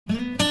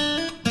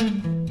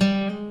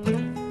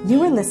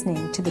You are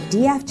listening to the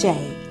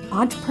DFJ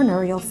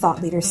Entrepreneurial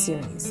Thought Leader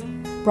Series,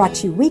 brought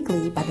to you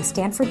weekly by the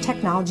Stanford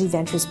Technology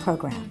Ventures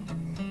Program.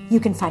 You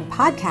can find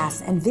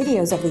podcasts and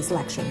videos of these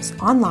lectures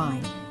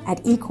online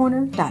at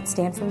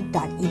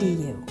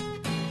ecorner.stanford.edu.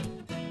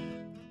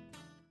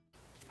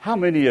 How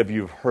many of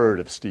you have heard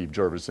of Steve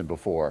Jurvetson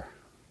before?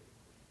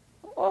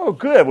 Oh,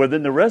 good. Well,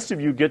 then the rest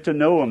of you get to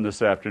know him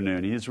this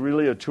afternoon. He's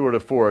really a tour de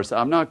force.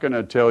 I'm not going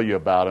to tell you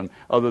about him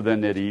other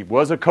than that he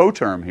was a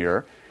co-term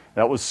here.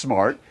 That was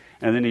smart.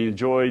 And then he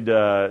enjoyed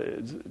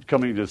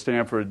coming to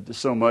Stanford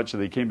so much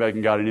that he came back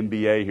and got an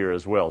MBA here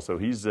as well. So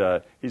he's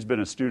been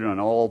a student on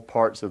all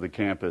parts of the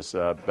campus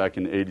back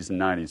in the 80s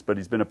and 90s. But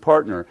he's been a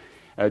partner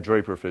at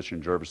Draper Fisher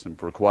Jurvetson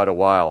for quite a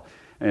while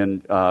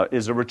and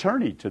is a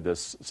returnee to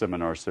this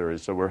seminar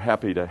series. So we're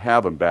happy to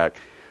have him back.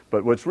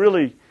 But what's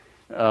really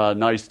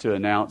nice to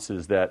announce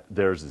is that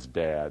there's his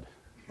dad,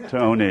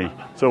 Tony.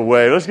 So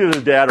let's give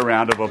his dad a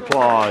round of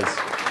applause.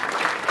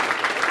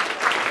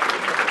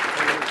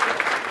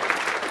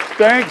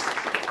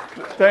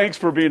 Thanks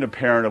for being a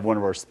parent of one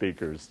of our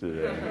speakers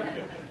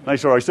today. Nice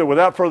story. So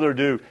without further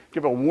ado,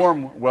 give a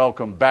warm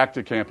welcome back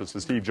to campus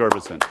to Steve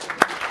Jurvetson.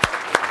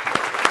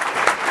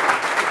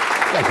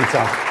 Thank you,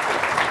 Tom.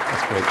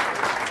 That's great.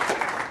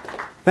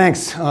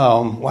 Thanks.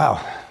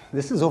 Wow,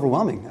 this is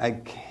overwhelming. I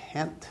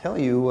can't tell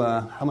you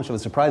how much of a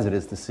surprise it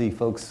is to see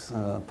folks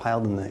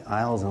piled in the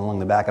aisles and along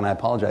the back, and I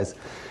apologize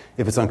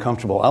if it's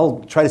uncomfortable.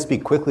 I'll try to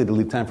speak quickly to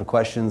leave time for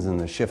questions and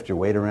to shift your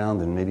weight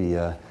around, and maybe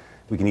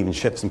we can even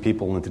shift some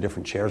people into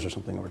different chairs or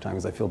something over time,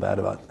 because I feel bad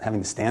about having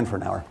to stand for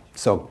an hour.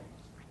 So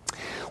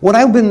what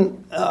I've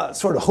been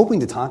sort of hoping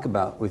to talk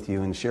about with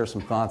you and share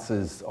some thoughts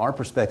is our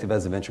perspective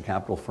as a venture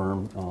capital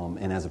firm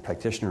and as a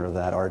practitioner of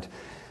that art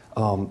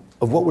of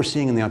what we're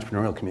seeing in the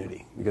entrepreneurial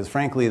community. Because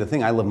frankly, the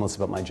thing I love most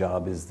about my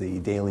job is the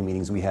daily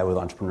meetings we have with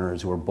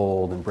entrepreneurs who are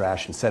bold and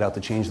brash and set out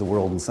to change the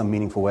world in some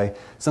meaningful way.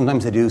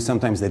 Sometimes they do,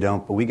 sometimes they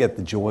don't, but we get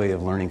the joy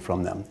of learning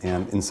from them.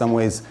 And in some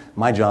ways,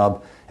 my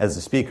job as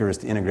a speaker is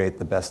to integrate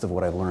the best of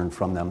what I've learned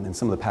from them and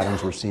some of the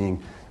patterns we're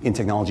seeing in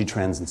technology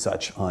trends and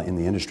such in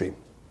the industry.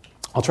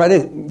 I'll try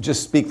to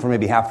just speak for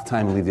maybe half the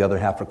time and leave the other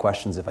half for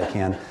questions if I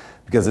can,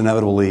 because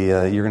inevitably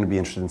you're going to be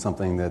interested in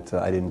something that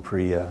I didn't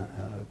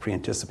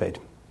pre-anticipate.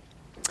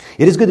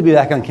 It is good to be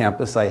back on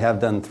campus. I have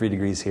done 3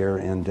 degrees here,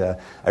 and I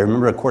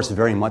remember a course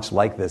very much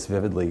like this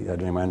vividly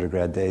during my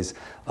undergrad days,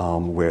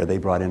 where they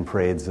brought in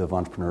parades of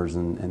entrepreneurs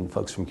and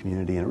folks from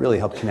community, and it really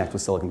helped connect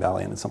with Silicon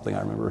Valley, and it's something I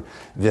remember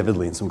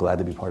vividly, and so I'm glad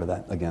to be part of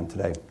that again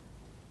today.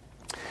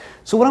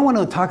 So what I want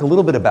to talk a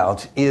little bit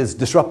about is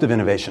disruptive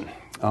innovation.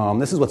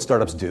 This is what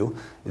startups do.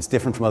 It's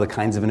different from other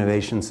kinds of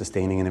innovation,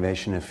 sustaining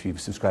innovation, if you've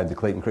subscribed to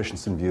Clayton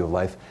Christensen view of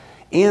life,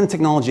 and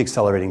technology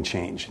accelerating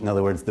change. In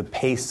other words, the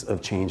pace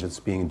of change that's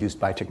being induced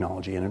by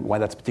technology and why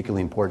that's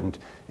particularly important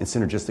and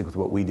synergistic with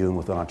what we do and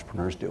what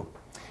entrepreneurs do.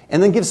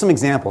 And then give some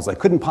examples. I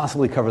couldn't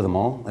possibly cover them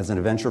all. As an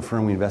venture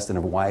firm, we invest in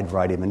a wide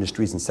variety of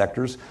industries and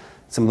sectors.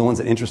 Some of the ones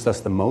that interest us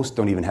the most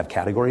don't even have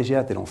categories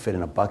yet. They don't fit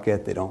in a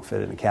bucket. They don't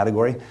fit in a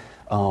category.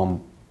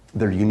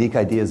 They're unique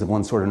ideas of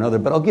one sort or another.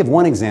 But I'll give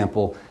one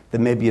example that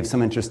may be of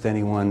some interest to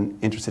anyone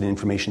interested in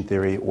information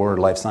theory or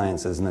life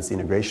sciences, and that's the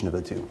integration of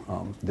the two,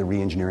 the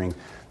re-engineering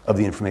of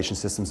the information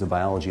systems of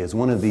biology as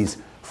one of these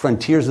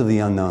frontiers of the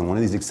unknown, one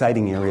of these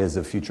exciting areas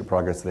of future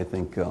progress that I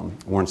think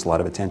warrants a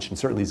lot of attention.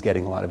 Certainly is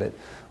getting a lot of it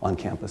on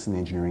campus in the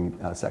engineering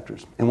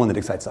sectors, and one that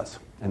excites us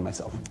and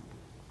myself.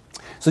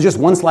 So just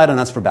one slide on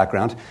us for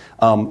background.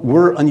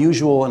 We're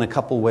unusual in a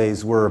couple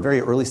ways. We're a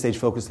very early stage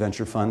focused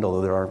venture fund,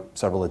 although there are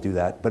several that do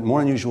that. But more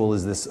unusual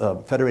is this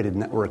federated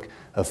network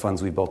of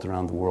funds we built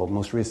around the world.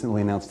 Most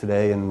recently announced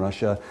today in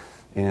Russia,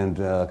 and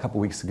a couple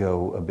weeks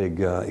ago, a big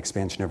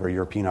expansion of our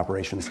European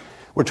operations.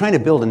 We're trying to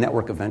build a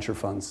network of venture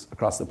funds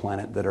across the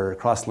planet that are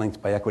cross-linked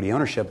by equity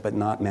ownership, but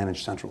not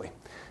managed centrally.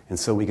 And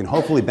so we can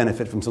hopefully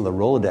benefit from some of the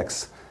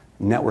Rolodex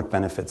network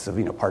benefits of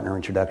partner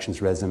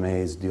introductions,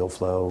 resumes, deal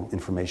flow,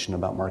 information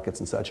about markets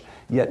and such,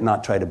 yet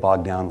not try to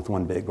bog down with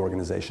one big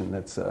organization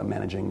that's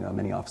managing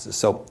many offices.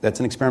 So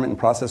that's an experiment in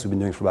process we've been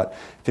doing for about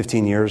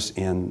 15 years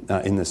in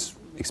this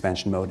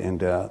expansion mode,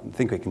 and I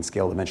think we can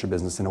scale the venture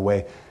business in a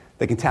way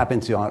that can tap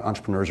into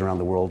entrepreneurs around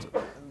the world,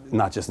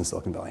 not just in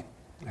Silicon Valley.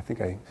 I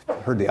think I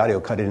heard the audio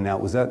cut in and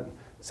out. Was that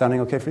sounding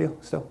okay for you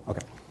still?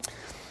 Okay.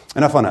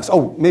 Enough on us.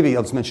 Oh, maybe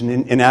I'll just mention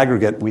in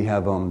aggregate we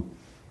have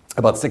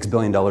about $6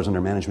 billion under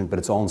management, but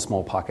it's all in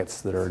small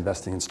pockets that are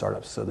investing in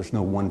startups. So there's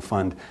no one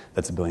fund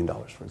that's $1 billion,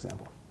 for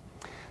example.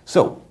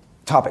 So,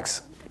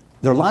 topics.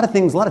 There are a lot of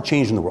things, a lot of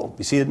change in the world.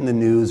 You see it in the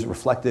news,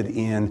 reflected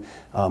in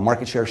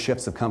market share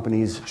shifts of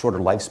companies, shorter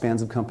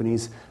lifespans of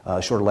companies,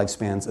 shorter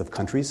lifespans of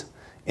countries,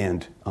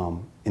 and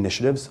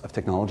initiatives of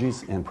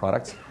technologies and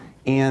products.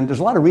 And there's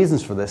a lot of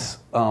reasons for this.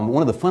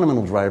 One of the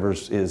fundamental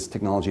drivers is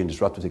technology and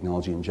disruptive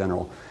technology in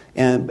general.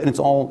 And it's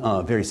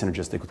all very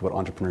synergistic with what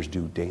entrepreneurs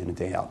do day in and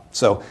day out.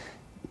 So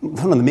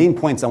one of the main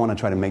points I want to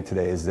try to make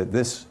today is that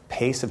this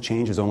pace of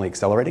change is only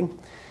accelerating,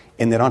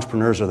 and that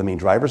entrepreneurs are the main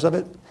drivers of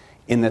it,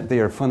 in that they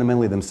are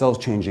fundamentally themselves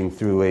changing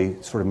through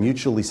a sort of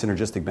mutually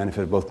synergistic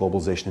benefit of both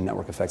globalization and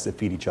network effects that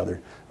feed each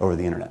other over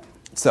the internet.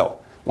 So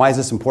Why is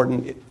this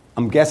important?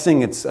 I'm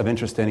guessing it's of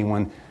interest to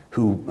anyone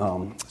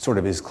who sort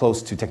of is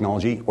close to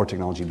technology or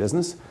technology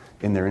business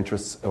in their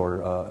interests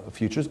or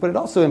futures, but it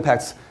also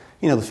impacts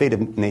the fate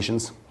of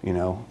nations.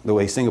 The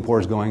way Singapore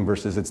is going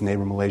versus its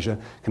neighbor Malaysia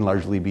can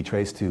largely be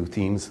traced to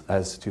themes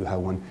as to how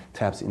one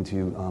taps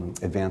into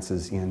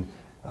advances in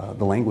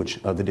the language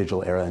of the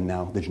digital era and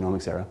now the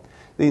genomics era.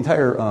 The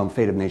entire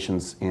fate of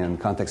nations and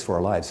context for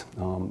our lives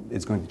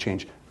is going to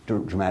change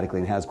dramatically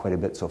and has quite a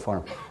bit so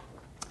far.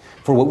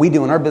 For what we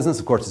do in our business,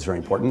 of course, it's very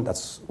important.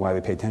 That's why we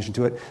pay attention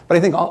to it. But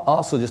I think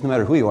also, just no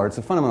matter who you are, it's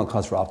a fundamental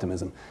cause for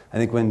optimism. I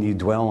think when you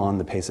dwell on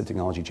the pace of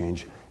technology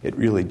change, it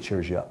really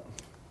cheers you up.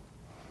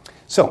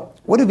 So,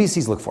 what do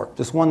VCs look for?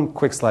 Just one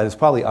quick slide. It's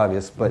probably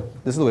obvious, but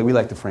this is the way we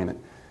like to frame it.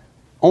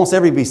 Almost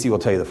every VC will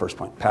tell you the first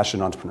point.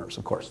 Passionate entrepreneurs,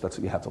 of course. That's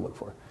what you have to look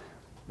for.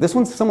 This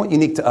one's somewhat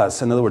unique to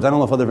us. In other words, I don't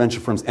know if other venture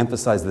firms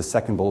emphasize the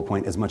second bullet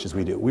point as much as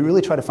we do. We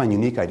really try to find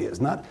unique ideas,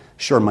 not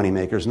sure money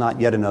makers,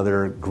 not yet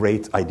another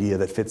great idea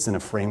that fits in a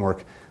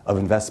framework of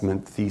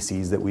investment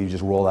theses that we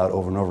just roll out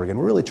over and over again.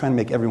 We're really trying to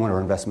make every one of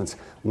our investments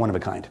one of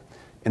a kind.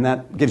 And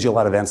that gives you a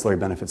lot of ancillary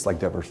benefits like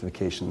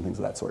diversification and things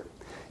of that sort.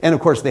 And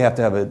of course, they have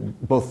to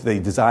have both the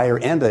desire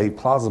and a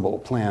plausible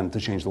plan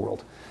to change the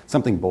world.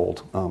 Something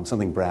bold,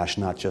 something brash,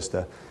 not just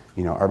a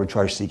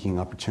arbitrage-seeking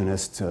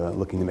opportunist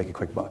looking to make a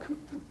quick buck.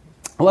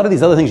 A lot of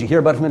these other things you hear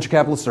about from venture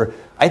capitalists are,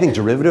 I think,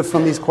 derivative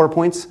from these core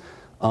points.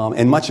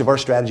 And much of our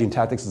strategy and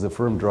tactics as a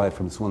firm derive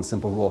from this one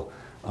simple rule,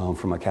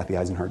 from a Kathy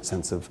Eisenhardt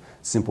sense of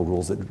simple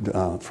rules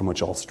that, from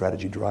which all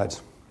strategy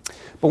derives.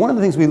 But one of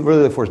the things we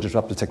really look for is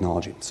disruptive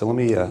technology. So let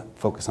me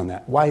focus on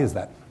that. Why is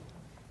that?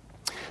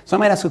 So I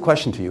might ask a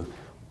question to you.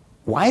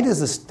 Why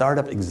does a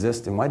startup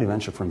exist and why do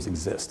venture firms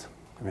exist?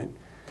 Right?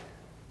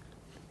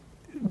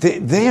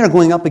 They are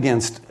going up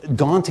against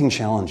daunting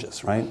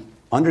challenges, right?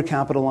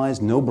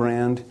 Undercapitalized, no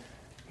brand,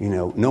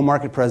 no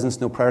market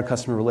presence, no prior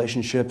customer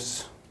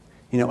relationships.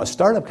 A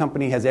startup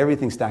company has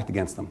everything stacked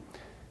against them,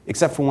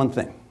 except for one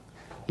thing.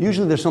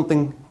 Usually there's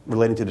something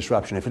related to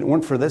disruption. If it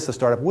weren't for this, a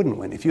startup wouldn't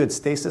win. If you had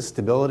stasis,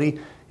 stability,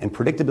 and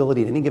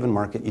predictability in any given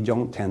market, you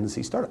don't tend to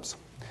see startups.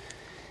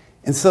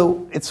 And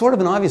so it's sort of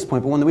an obvious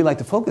point, but one that we like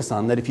to focus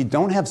on, that if you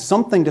don't have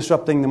something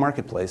disrupting the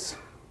marketplace,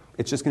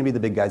 it's just going to be the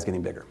big guys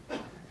getting bigger,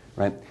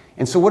 right?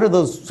 And so what are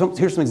those?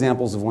 Here's some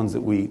examples of ones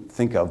that we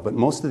think of, but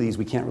most of these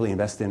we can't really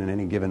invest in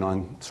any given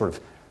sort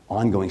of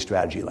ongoing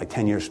strategy, like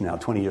 10 years from now,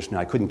 20 years from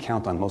now. I couldn't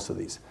count on most of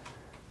these,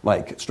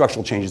 like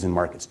structural changes in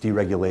markets,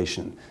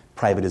 deregulation,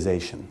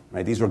 privatization,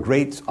 right? These are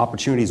great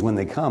opportunities when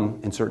they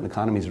come in certain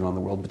economies around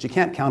the world, but you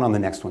can't count on the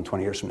next one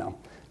 20 years from now.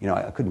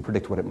 I couldn't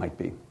predict what it might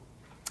be.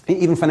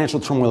 Even financial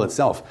turmoil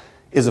itself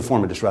is a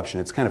form of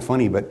disruption. It's kind of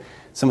funny, but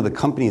some of the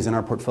companies in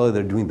our portfolio that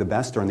are doing the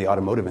best are in the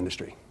automotive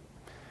industry,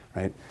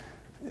 right?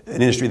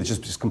 An industry that's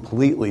just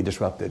completely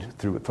disrupted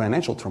through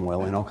financial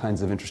turmoil and all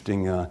kinds of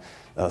interesting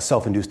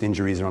self-induced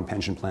injuries around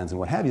pension plans and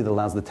what have you that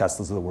allows the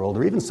Teslas of the world,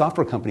 or even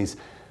software companies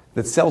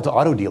that sell to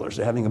auto dealers.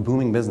 They're having a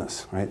booming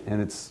business, right?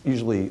 And it's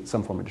usually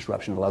some form of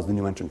disruption that allows the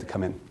new entrant to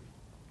come in.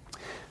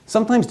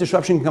 Sometimes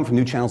disruption can come from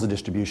new channels of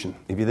distribution.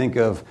 If you think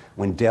of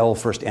when Dell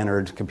first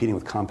entered competing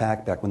with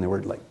Compaq, back when they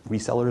were like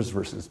resellers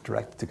versus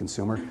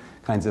direct-to-consumer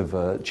kinds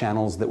of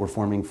channels that were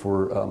forming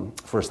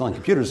for selling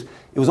computers,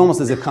 it was almost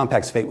as if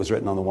Compaq's fate was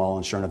written on the wall,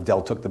 and sure enough,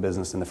 Dell took the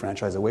business and the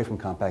franchise away from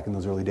Compaq in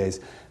those early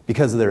days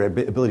because of their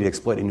ability to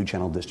exploit a new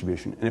channel of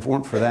distribution. And if it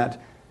weren't for that,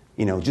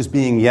 just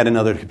being yet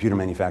another computer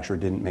manufacturer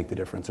didn't make the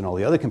difference. And all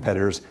the other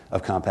competitors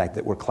of Compaq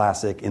that were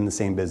classic in the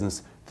same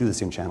business through the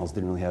same channels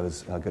didn't really have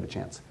as good a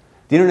chance.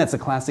 The internet's a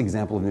classic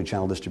example of new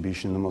channel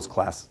distribution, the most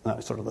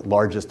sort of the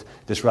largest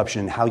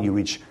disruption in how you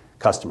reach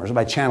customers. And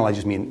by channel, I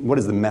just mean what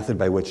is the method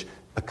by which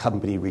a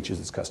company reaches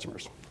its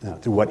customers?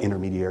 Through what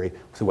intermediary,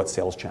 through what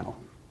sales channel?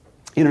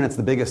 Internet's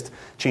the biggest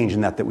change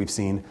in that we've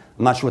seen.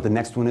 I'm not sure what the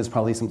next one is,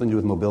 probably something to do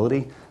with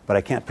mobility, but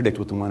I can't predict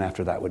what the one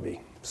after that would be.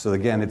 So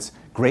again, it's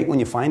great when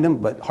you find them,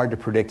 but hard to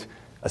predict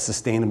a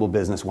sustainable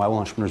business. Why will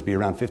entrepreneurs be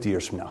around 50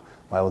 years from now?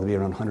 Why will they be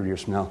around 100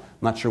 years from now? I'm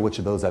not sure which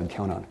of those I'd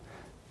count on.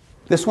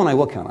 This one I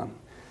will count on.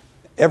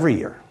 Every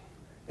year,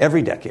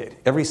 every decade,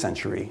 every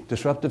century,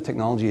 disruptive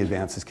technology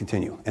advances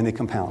continue, and they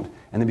compound,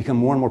 and they become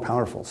more and more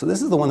powerful. So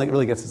this is the one that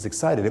really gets us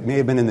excited. It may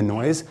have been in the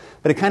noise,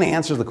 but it kind of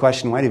answers the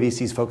question, why do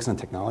VCs focus on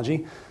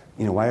technology?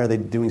 Why are they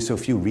doing so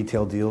few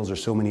retail deals or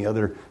so many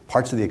other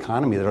parts of the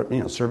economy that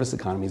are, service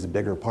economy is a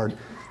bigger part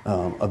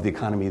of the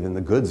economy than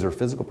the goods or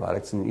physical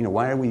products? And,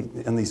 why are we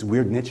in these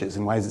weird niches,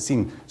 and why does it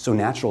seem so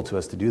natural to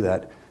us to do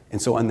that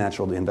and so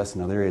unnatural to invest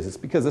in other areas? It's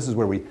because this is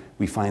where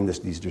we find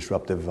these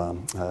disruptive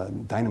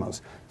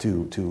dynamos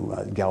to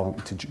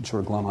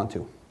sort of glom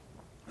onto.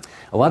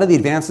 A lot of the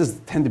advances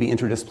tend to be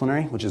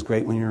interdisciplinary, which is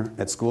great when you're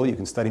at school. You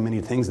can study many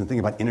things and think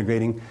about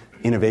integrating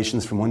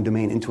innovations from one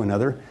domain into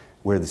another,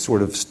 where the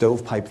sort of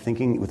stovepipe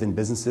thinking within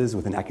businesses,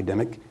 within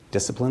academic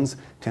disciplines,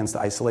 tends to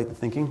isolate the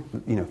thinking.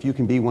 If you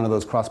can be one of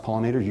those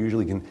cross-pollinators, you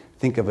usually can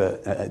think of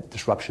a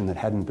disruption that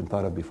hadn't been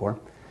thought of before.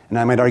 And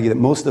I might argue that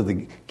most of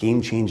the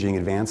game-changing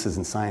advances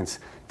in science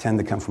tend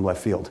to come from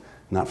left field,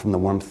 not from the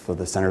warmth of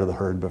the center of the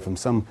herd, but from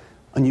some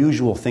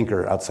unusual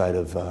thinker outside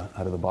of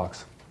the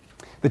box.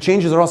 The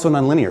changes are also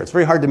nonlinear. It's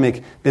very hard to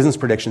make business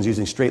predictions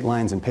using straight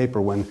lines and paper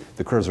when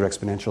the curves are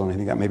exponential, and I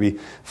think that may be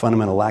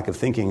fundamental lack of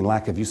thinking and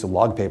lack of use of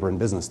log paper in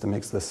business that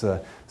makes this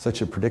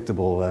such a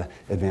predictable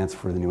advance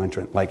for the new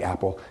entrant, like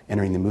Apple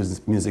entering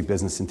the music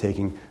business and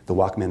taking the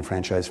Walkman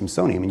franchise from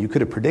Sony. I mean, you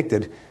could have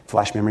predicted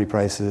flash memory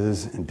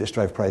prices and disk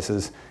drive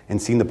prices and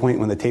seen the point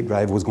when the tape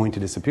drive was going to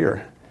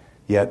disappear.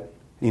 Yet,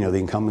 the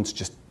incumbents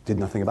just did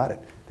nothing about it.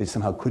 They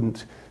somehow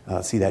couldn't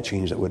see that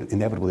change that would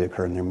inevitably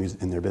occur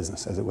in their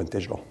business as it went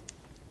digital.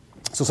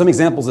 So some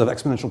examples of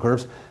exponential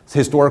curves. It's a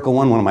historical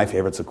one of my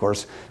favorites, of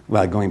course,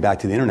 going back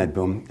to the internet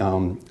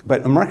boom.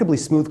 But a remarkably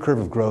smooth curve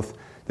of growth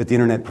that the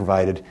internet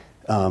provided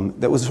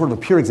that was sort of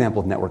a pure example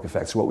of network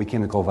effects, what we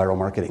came to call viral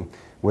marketing,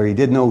 where you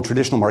did no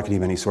traditional marketing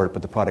of any sort,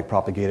 but the product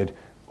propagated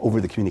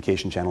over the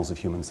communication channels of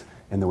humans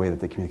and the way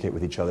that they communicate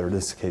with each other, in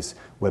this case,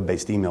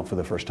 web-based email for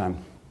the first time.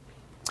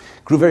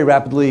 Grew very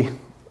rapidly,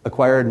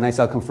 acquired a nice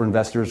outcome for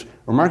investors,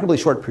 remarkably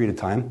short period of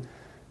time.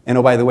 And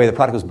oh, by the way, the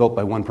product was built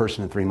by one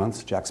person in 3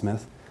 months, Jack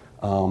Smith.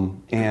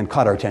 And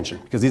caught our attention,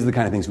 because these are the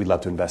kind of things we'd love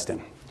to invest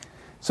in.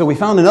 So we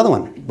found another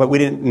one, but we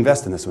didn't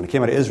invest in this one. It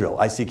came out of Israel,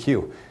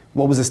 ICQ.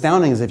 What was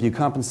astounding is if you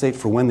compensate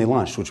for when they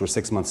launched, which were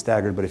 6 months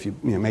staggered, but if you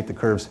make the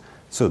curves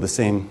so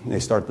they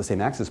start at the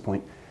same axis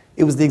point,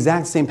 it was the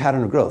exact same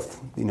pattern of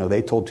growth.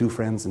 They told two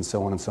friends and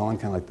so on,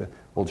 kind of like the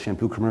old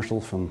shampoo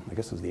commercials from, I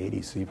guess it was the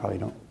 80s, so you probably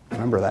don't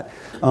remember that.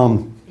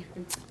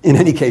 In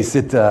any case,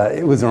 it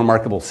was a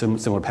remarkable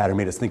similar pattern.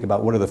 Made us think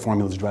about what are the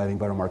formulas driving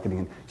viral marketing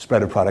and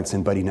spread of products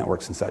and buddy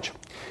networks and such.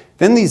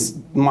 Then these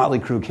motley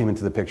crew came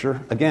into the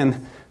picture.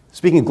 Again,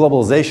 speaking of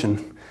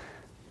globalization,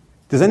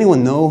 does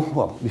anyone know,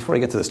 well, before I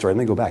get to the story, let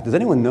me go back. Does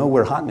anyone know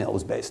where Hotmail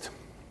was based?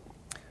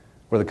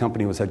 Where the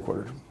company was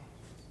headquartered?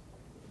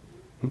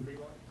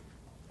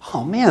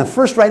 Oh, man,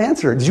 first right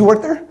answer. Did you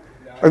work there?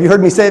 Or have you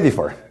heard me say it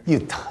before? You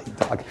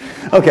dog.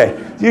 Okay,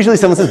 usually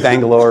someone says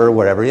Bangalore or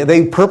whatever. Yeah,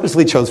 they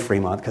purposely chose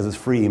Fremont because it's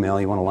free email.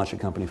 You want to launch a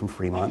company from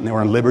Fremont. And they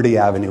were on Liberty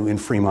Avenue in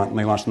Fremont, and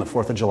they launched on the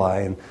 4th of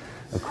July. And,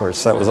 of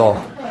course, that was all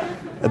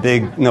a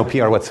big no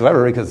PR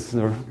whatsoever because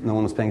no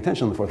one was paying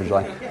attention on the 4th of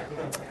July.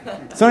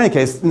 So in any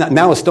case,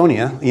 now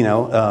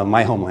Estonia,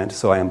 my homeland,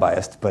 so I am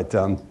biased, but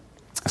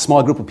a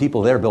small group of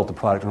people there built a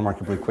product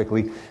remarkably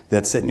quickly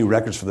that set new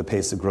records for the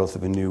pace of growth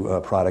of a new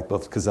product,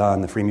 both Kazaa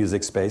and the free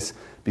music space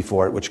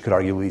before it, which could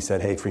arguably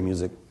said, hey, free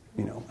music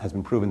has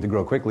been proven to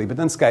grow quickly. But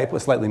then Skype, a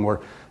slightly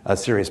more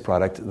serious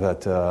product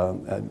that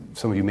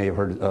some of you may have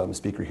heard a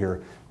speaker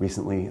here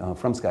recently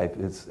from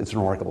Skype. It's a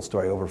remarkable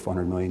story, over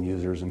 400 million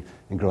users and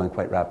growing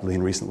quite rapidly,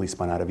 and recently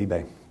spun out of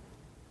eBay,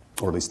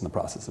 or at least in the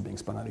process of being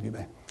spun out of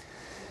eBay.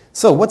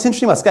 So what's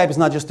interesting about Skype is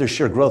not just their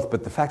sheer growth,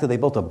 but the fact that they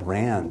built a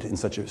brand in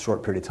such a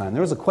short period of time.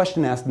 There was a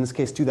question asked, in this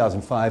case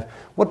 2005,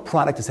 what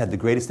product has had the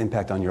greatest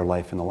impact on your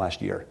life in the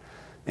last year?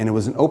 And it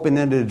was an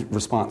open-ended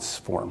response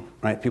form,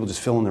 right? People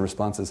just fill in their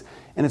responses.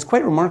 And it's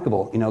quite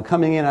remarkable,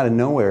 coming in out of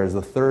nowhere as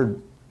the third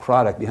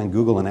product behind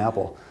Google and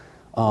Apple,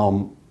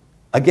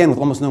 again, with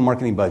almost no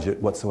marketing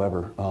budget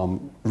whatsoever,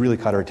 really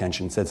caught our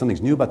attention. Said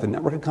something's new about the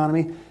network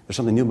economy, there's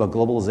something new about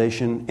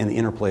globalization and the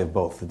interplay of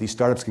both, that these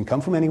startups can come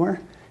from anywhere,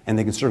 and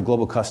they can serve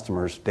global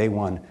customers day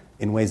one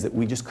in ways that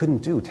we just couldn't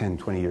do 10,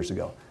 20 years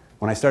ago.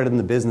 When I started in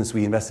the business,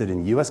 we invested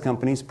in U.S.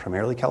 companies,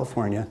 primarily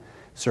California,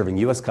 serving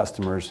U.S.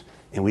 customers,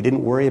 and we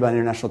didn't worry about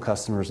international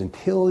customers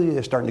until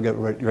you're starting to get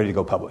ready to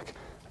go public.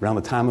 Around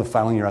the time of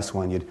filing your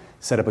S-1, you'd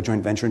set up a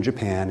joint venture in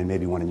Japan and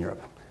maybe one in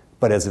Europe.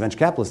 But as a venture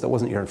capitalist, that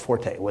wasn't your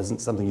forte. It wasn't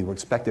something you were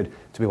expected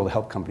to be able to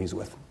help companies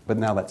with. But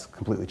now that's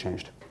completely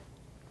changed.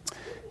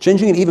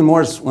 Changing it even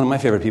more is one of my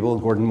favorite people,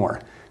 Gordon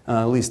Moore.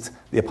 At least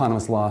the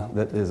eponymous law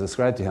that is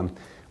ascribed to him.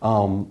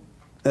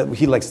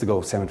 He likes to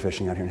go salmon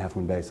fishing out here in Half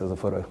Moon Bay, so there's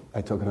a photo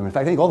I took of him. In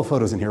fact, I think all the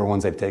photos in here are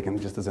ones I've taken,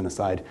 just as an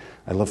aside.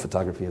 I love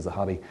photography as a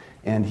hobby.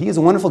 And he is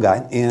a wonderful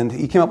guy, and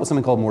he came up with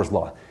something called Moore's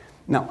Law.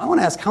 Now, I want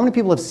to ask, how many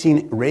people have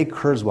seen Ray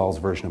Kurzweil's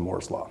version of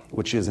Moore's Law,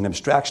 which is an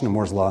abstraction of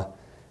Moore's Law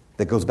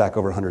that goes back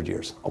over 100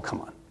 years? Oh,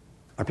 come on.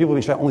 Are people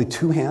being shot? Only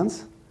 2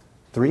 hands?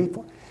 3?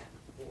 4?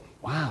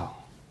 Wow.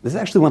 This is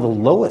actually one of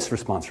the lowest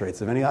response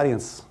rates of any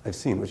audience I've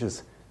seen, which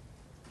is,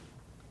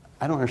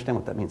 I don't understand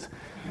what that means.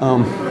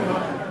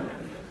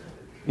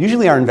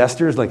 Usually our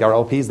investors, like our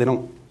LPs, they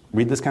don't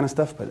read this kind of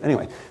stuff. But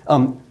anyway,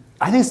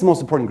 I think it's the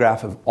most important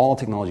graph of all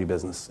technology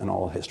business and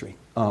all of history,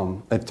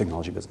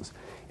 technology business.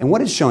 And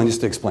what it's showing,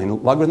 just to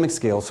explain, logarithmic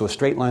scale, so a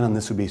straight line on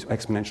this would be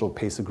exponential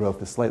pace of growth,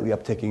 the slightly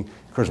upticking,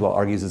 Kurzweil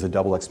argues, is a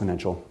double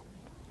exponential.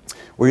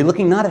 Where you're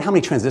looking not at how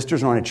many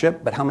transistors are on a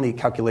chip, but how many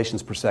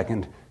calculations per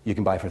second you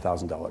can buy for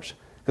 $1,000.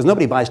 Because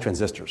nobody buys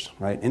transistors,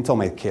 right? Intel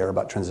may care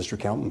about transistor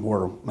count, and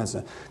Moore, as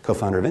a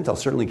co-founder of Intel,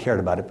 certainly cared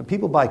about it, but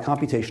people buy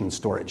computation and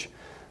storage.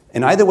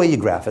 And either way you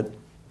graph it,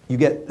 you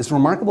get this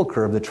remarkable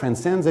curve that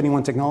transcends any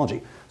one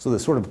technology. So the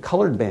sort of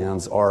colored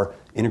bands are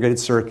integrated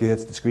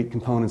circuits, discrete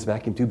components,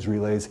 vacuum tubes,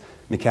 relays,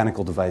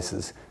 mechanical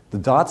devices. The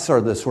dots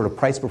are the sort of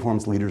price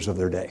performance leaders of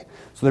their day.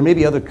 So there may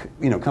be other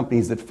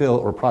companies that fill,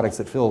 or products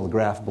that fill the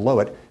graph below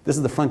it. This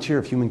is the frontier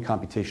of human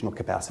computational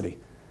capacity.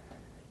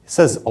 It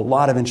says a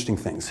lot of interesting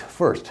things.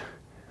 First,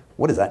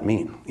 what does that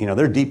mean?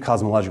 There are deep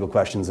cosmological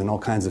questions and all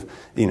kinds of,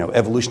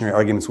 evolutionary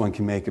arguments one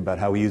can make about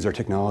how we use our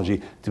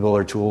technology to build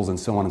our tools and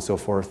so on and so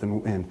forth.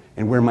 And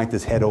where might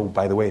this head? Oh,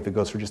 by the way, if it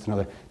goes for just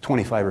another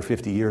 25 or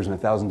 50 years and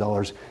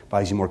 $1,000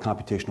 buys you more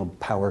computational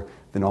power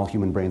than all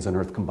human brains on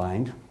Earth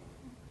combined.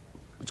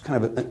 It's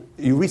kind of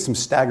you reach some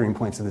staggering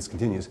points as this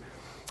continues.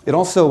 It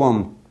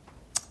also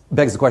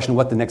begs the question of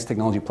what the next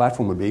technology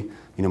platform would be.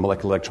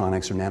 Molecular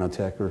electronics or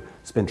nanotech or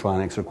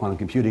spintronics or quantum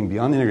computing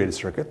beyond the integrated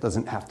circuit.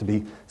 Doesn't have to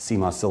be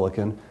CMOS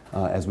silicon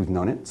as we've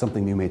known it.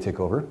 Something new may take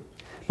over.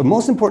 But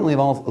most importantly of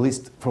all, at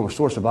least from a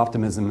source of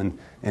optimism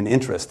and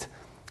interest,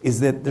 is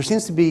that there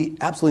seems to be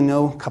absolutely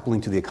no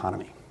coupling to the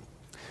economy.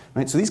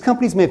 Right? So these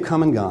companies may have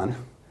come and gone,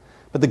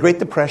 but the Great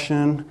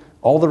Depression,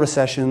 all the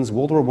recessions,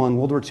 World War I,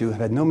 World War II,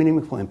 have had no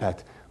meaningful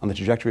impact on the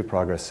trajectory of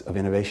progress of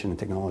innovation and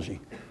technology.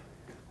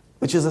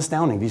 Which is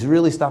astounding. If you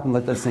really stop and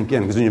let that sink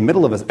in, because when you're in the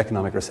middle of an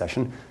economic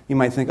recession, you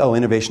might think, oh,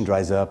 innovation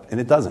dries up, and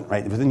it doesn't,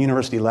 right? Within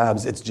university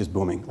labs, it's just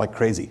booming like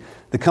crazy.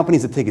 The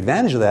companies that take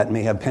advantage of that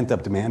may have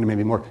pent-up demand and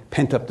maybe more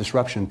pent-up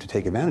disruption to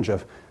take advantage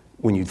of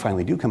when you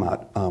finally do come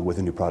out with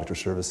a new product or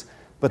service.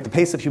 But the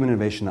pace of human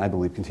innovation, I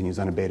believe, continues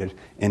unabated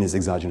and is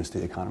exogenous to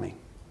the economy.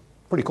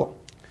 Pretty cool.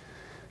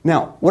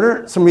 Now, what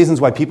are some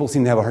reasons why people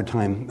seem to have a hard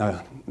time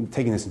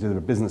taking this into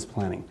their business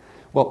planning?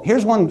 Well,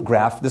 here's one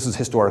graph. This is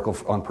historical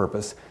on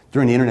purpose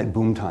during the internet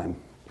boom time,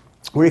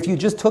 where if you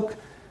just took,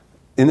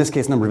 in this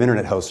case, number of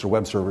internet hosts or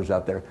web servers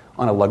out there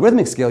on a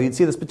logarithmic scale, you'd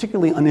see this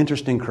particularly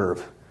uninteresting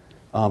curve,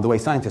 the way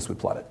scientists would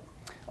plot it.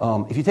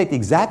 If you take the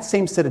exact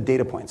same set of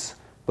data points,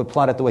 but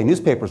plot it the way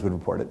newspapers would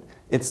report it,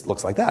 it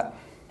looks like that.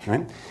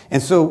 Right?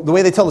 And so the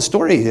way they tell the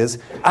story is,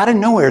 out of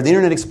nowhere, the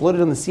internet exploded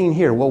on the scene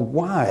here. Well,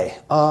 why?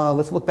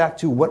 Let's look back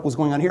to what was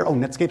going on here. Oh,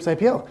 Netscape's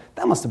IPO.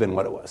 That must have been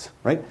what it was,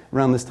 right?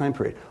 Around this time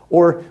period.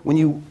 Or when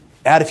you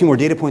add a few more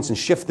data points and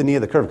shift the knee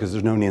of the curve, because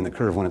there's no knee in the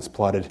curve when it's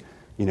plotted,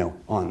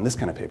 on this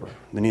kind of paper.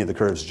 The knee of the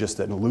curve is just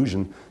an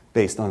illusion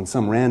based on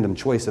some random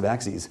choice of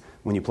axes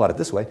when you plot it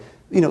this way.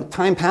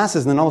 Time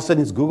passes, and then all of a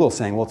sudden it's Google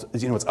saying, well,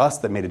 it's us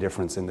that made a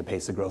difference in the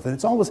pace of growth. And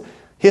it's always,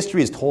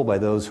 history is told by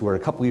those who are a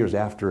couple years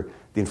after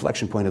the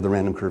inflection point of the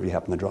random curve you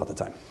happen to draw at the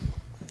time.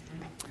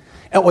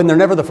 And they're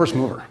never the first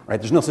mover, right?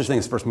 There's no such thing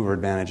as first mover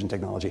advantage in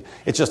technology.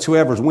 It's just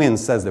whoever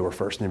wins says they were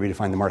first, and they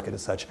redefine the market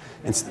as such.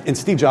 And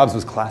Steve Jobs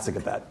was classic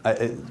at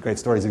that. Great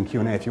stories in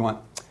Q&A if you want.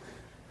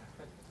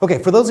 Okay,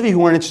 for those of you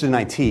who aren't interested in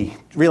IT,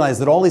 realize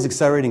that all these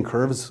accelerating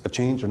curves of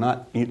change are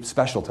not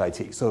special to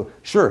IT. So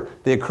sure,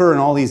 they occur in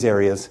all these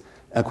areas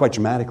quite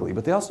dramatically,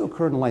 but they also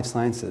occur in life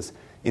sciences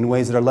in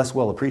ways that are less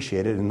well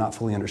appreciated and not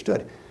fully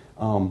understood.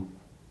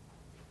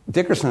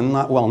 Dickerson,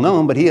 not well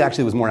known, but he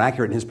actually was more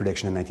accurate in his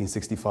prediction in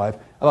 1965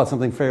 about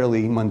something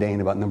fairly mundane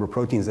about number of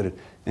proteins that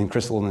in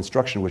crystalline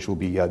instruction, which will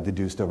be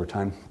deduced over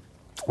time,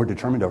 or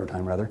determined over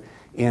time, rather.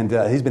 And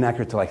he's been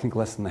accurate till, I think,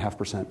 less than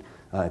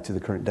 0.5% to the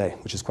current day,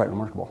 which is quite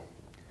remarkable.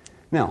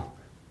 Now,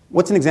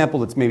 what's an example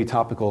that's maybe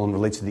topical and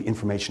relates to the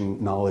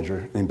information, knowledge,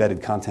 or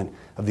embedded content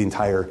of the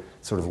entire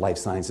sort of life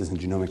sciences and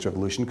genomics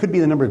revolution? It could be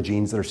the number of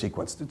genes that are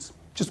sequenced. It's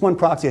just one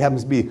proxy. It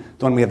happens to be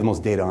the one we have the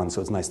most data on,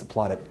 so it's nice to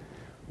plot it.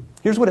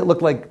 Here's what it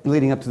looked like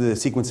leading up to the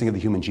sequencing of the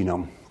human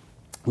genome,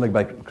 led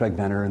by Craig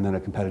Venner, and then a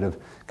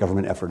competitive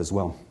government effort as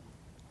well.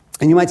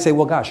 And you might say,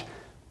 well, gosh,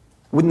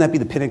 wouldn't that be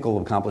the pinnacle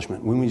of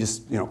accomplishment? Wouldn't we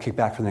just kick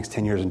back for the next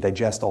 10 years and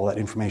digest all that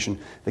information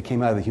that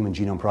came out of the Human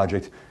Genome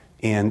Project?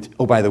 And,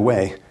 oh, by the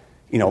way,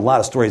 a lot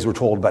of stories were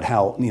told about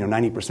how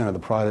 90% of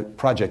the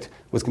project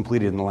was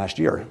completed in the last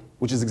year,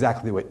 which is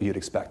exactly what you'd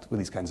expect with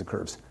these kinds of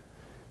curves.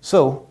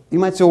 So you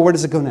might say, well, where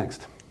does it go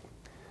next?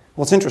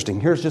 Well, it's interesting.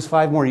 Here's just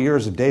 5 more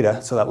years of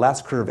data, so that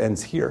last curve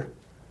ends here,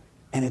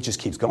 and it just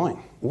keeps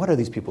going. What are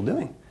these people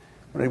doing?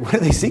 What are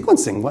they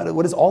sequencing?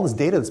 What is all this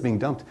data that's being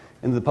dumped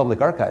into the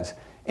public archives?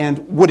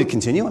 And would it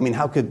continue? I mean,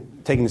 how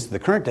could, taking this to the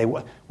current day,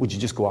 would you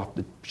just go off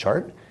the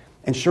chart?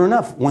 And sure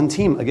enough, one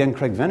team, again,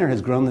 Craig Venner,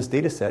 has grown this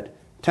data set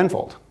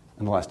tenfold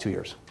in the last 2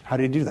 years. How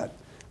did he do that?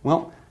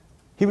 Well,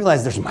 he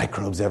realized there's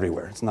microbes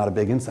everywhere. It's not a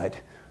big insight.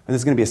 And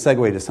this is going to be a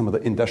segue to some of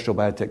the industrial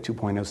biotech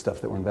 2.0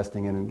 stuff that we're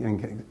investing in and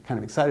getting kind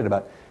of excited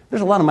about.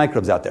 There's a lot of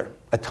microbes out there,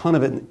 a ton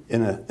of it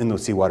in the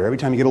seawater. Every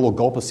time you get a little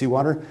gulp of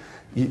seawater,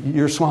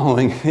 you're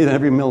swallowing, in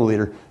every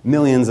milliliter,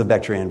 millions of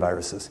bacteria and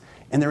viruses.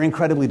 And they're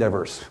incredibly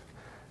diverse.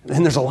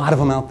 And there's a lot of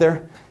them out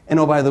there. And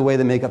oh, by the way,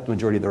 they make up the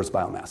majority of the Earth's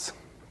biomass.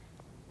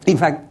 In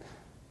fact,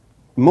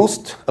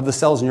 most of the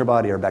cells in your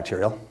body are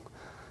bacterial.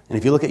 And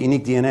if you look at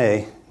unique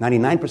DNA,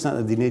 99%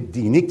 of the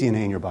unique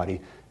DNA in your body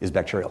is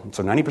bacterial.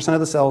 So 90% of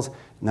the cells,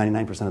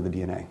 99% of the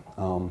DNA.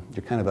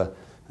 You're kind of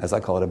as I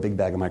call it, a big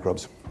bag of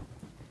microbes.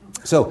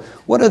 So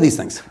what are these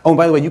things? Oh, and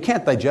by the way, you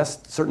can't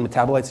digest certain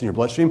metabolites in your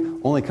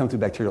bloodstream, only come through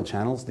bacterial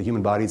channels. The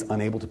human body is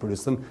unable to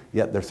produce them,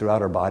 yet they're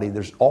throughout our body.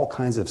 There's all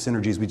kinds of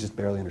synergies we just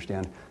barely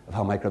understand of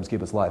how microbes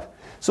keep us alive.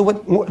 So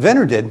what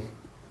Venner did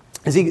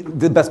is he did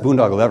the best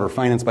boondoggle ever,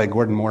 financed by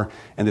Gordon Moore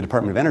and the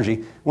Department of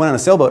Energy, went on a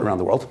sailboat around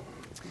the world,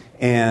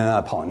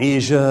 and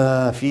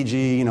Polynesia,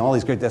 Fiji, all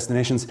these great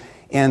destinations,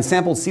 and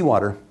sampled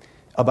seawater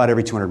about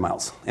every 200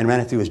 miles and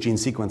ran it through his gene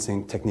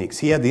sequencing techniques.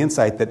 He had the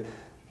insight that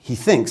he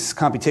thinks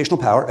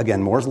computational power,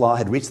 again, Moore's law,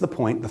 had reached the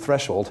point, the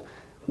threshold,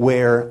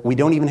 where we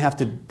don't even have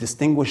to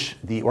distinguish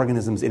the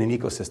organisms in an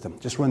ecosystem.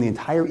 Just run the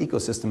entire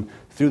ecosystem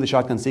through the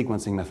shotgun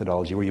sequencing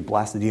methodology, where you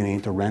blast the DNA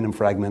into random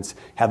fragments,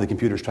 have the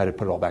computers try to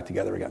put it all back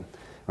together again.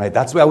 Right?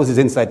 That was his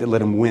insight that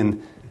let him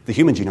win the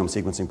human genome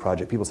sequencing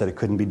project. People said it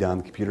couldn't be done.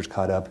 The computers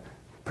caught up.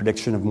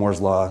 Prediction of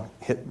Moore's law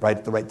hit right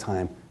at the right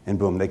time, and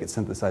boom, they could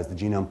synthesize the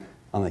genome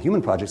on the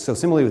human project. So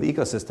similarly with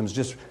ecosystems,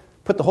 just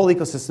put the whole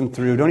ecosystem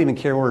through. Don't even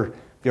care where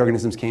the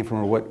organisms came from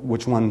or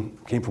which one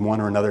came from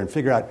one or another, and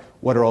figure out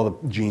what are all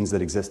the genes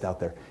that exist out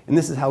there. And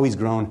this is how he's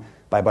grown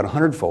by about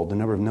 100-fold the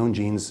number of known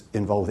genes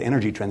involved with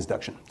energy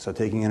transduction. So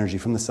taking energy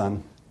from the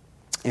sun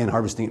and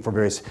harvesting it for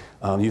various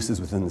uses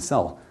within the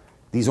cell.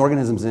 These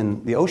organisms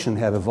in the ocean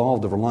have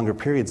evolved over longer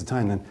periods of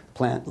time than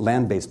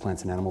land-based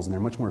plants and animals, and they're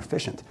much more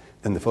efficient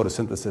than the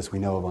photosynthesis we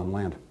know of on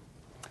land.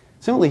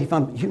 Similarly, he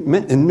found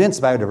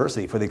immense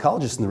biodiversity. For the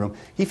ecologists in the room,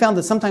 he found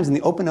that sometimes in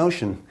the open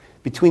ocean,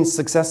 between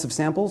successive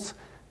samples,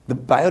 the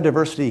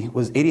biodiversity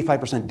was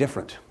 85%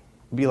 different. It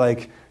would be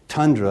like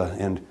tundra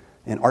and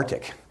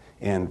Arctic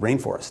and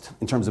rainforest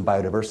in terms of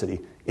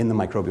biodiversity in the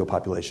microbial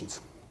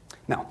populations.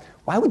 Now,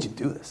 why would you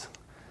do this?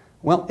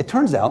 Well, it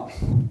turns out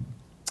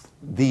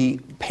the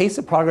pace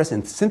of progress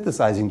in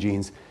synthesizing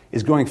genes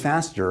is growing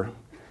faster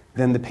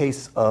than the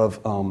pace of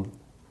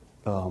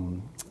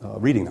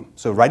reading them.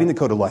 So writing the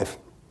code of life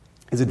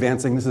is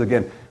advancing. This is,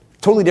 again,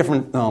 totally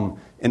different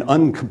and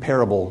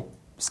uncomparable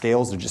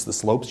scales. They're just the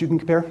slopes you can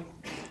compare.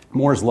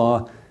 Moore's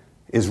law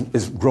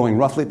is growing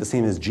roughly at the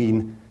same as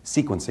gene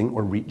sequencing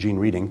or gene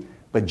reading,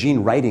 but gene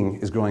writing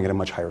is growing at a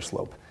much higher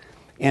slope.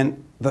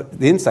 And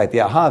the insight,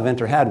 the aha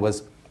inventor had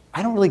was,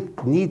 I don't really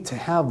need to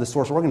have the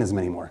source organism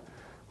anymore.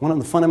 One of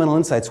the fundamental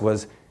insights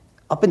was,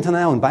 up until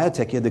now in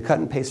biotech, you had to cut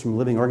and paste from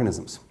living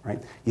organisms,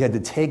 right? You had to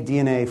take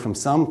DNA from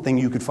something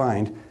you could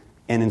find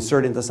and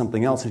insert it into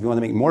something else. If you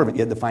wanted to make more of it, you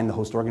had to find the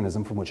host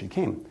organism from which it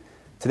came.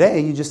 Today,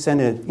 you just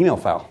send an email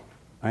file,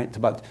 right?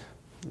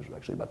 There's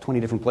actually about 20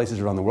 different places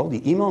around the world.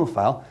 You email them a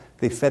file,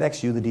 they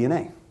FedEx you the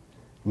DNA.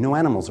 No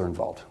animals are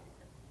involved.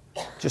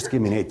 Just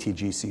give me an A, T,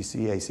 G, C,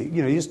 C, A, C.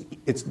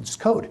 It's just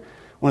code.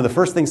 One of the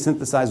first things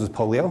synthesized was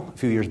polio a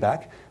few years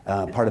back,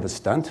 part of a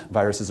stunt.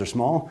 Viruses are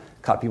small,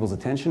 caught people's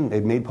attention.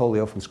 They'd made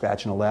polio from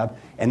scratch in a lab,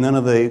 and none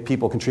of the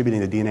people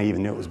contributing the DNA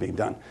even knew it was being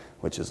done,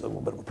 which is a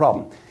little bit of a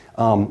problem.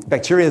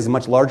 Bacteria is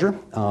much larger.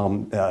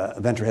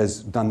 Venture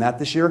has done that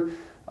this year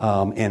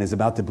and is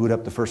about to boot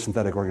up the first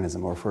synthetic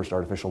organism or first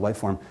artificial life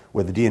form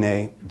where the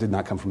DNA did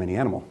not come from any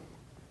animal.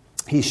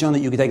 He's shown that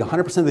you can take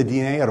 100% of the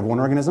DNA out of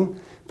one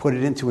organism, put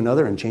it into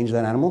another, and change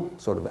that animal,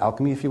 sort of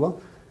alchemy, if you will.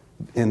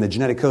 And the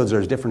genetic codes are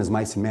as different as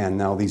mice and man.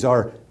 Now, these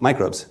are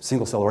microbes,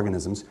 single-cell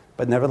organisms,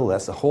 but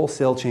nevertheless, a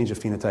wholesale change of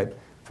phenotype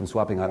from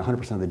swapping out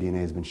 100% of the DNA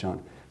has been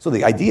shown. So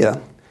the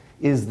idea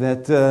is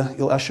that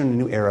you'll usher in a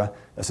new era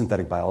of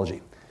synthetic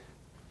biology.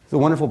 The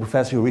wonderful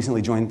professor who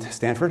recently joined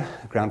Stanford,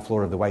 ground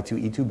floor of the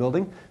Y2E2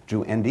 building,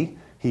 Drew Endy.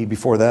 He,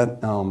 before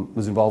that,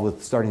 was involved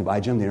with starting of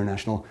iGEM, the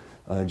International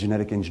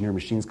Genetic Engineer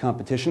Machines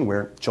competition,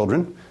 where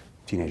children,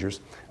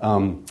 teenagers,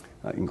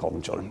 you can call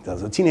them children.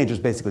 The teenagers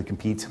basically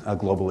compete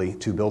globally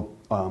to build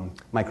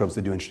microbes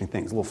that do interesting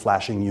things, little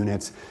flashing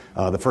units.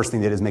 The first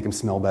thing they did is make them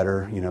smell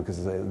better, because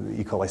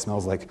E. coli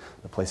smells like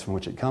the place from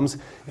which it comes.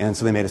 And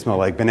so they made it smell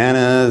like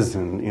bananas,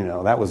 and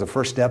that was the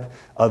first step.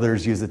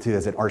 Others used it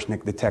as an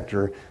arsenic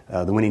detector.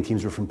 The winning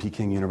teams were from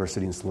Peking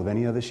University in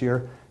Slovenia this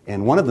year.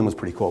 And one of them was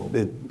pretty cool.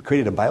 It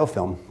created a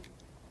biofilm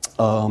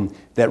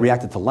that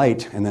reacted to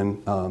light and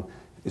then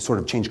it sort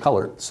of changed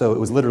color. So it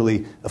was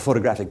literally a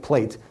photographic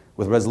plate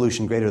with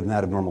resolution greater than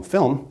that of normal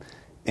film,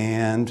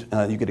 and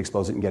you could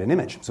expose it and get an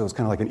image. So it's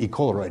kind of like an E.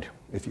 coli,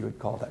 if you would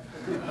call it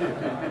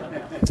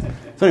that.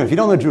 So anyway, if you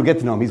don't know Drew, get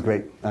to know him. He's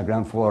great.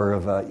 Ground floor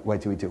of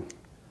Y2E2.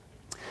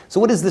 So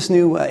what is this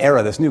new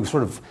era, this new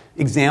sort of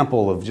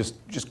example of just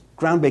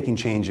groundbreaking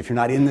change? If you're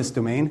not in this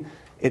domain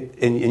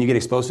and you get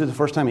exposed to it the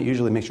first time, it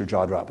usually makes your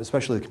jaw drop,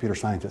 especially the computer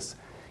scientists,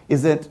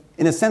 is that,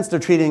 in a sense, they're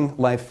treating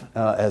life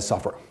as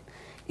software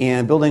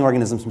and building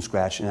organisms from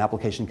scratch in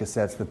application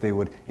cassettes that they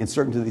would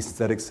insert into these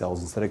synthetic cells,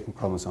 synthetic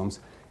chromosomes.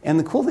 And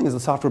the cool thing is the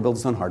software builds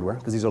its own hardware,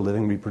 because these are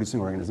living, reproducing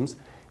organisms.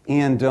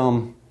 And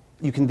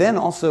you can then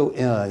also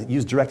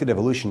use directed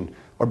evolution,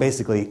 or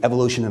basically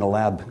evolution in a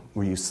lab,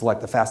 where you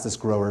select the fastest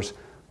growers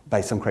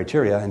by some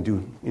criteria and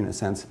do, in a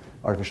sense,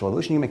 artificial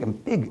evolution. You make a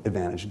big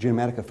advantage.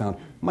 Genomatica found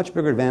much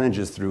bigger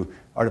advantages through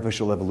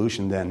artificial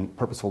evolution than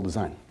purposeful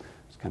design.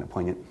 It's kind of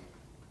poignant.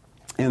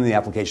 And the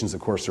applications, of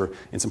course, are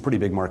in some pretty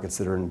big markets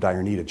that are in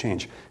dire need of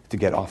change to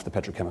get off the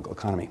petrochemical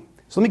economy.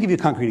 So let me give you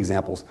concrete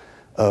examples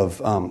of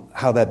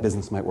how that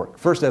business might work.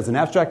 First, as an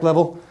abstract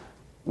level,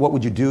 what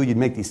would you do? You'd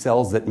make these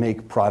cells that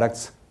make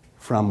products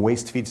from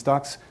waste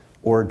feedstocks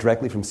or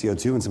directly from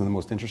CO2 in some of the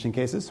most interesting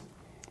cases.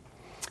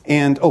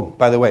 And, oh,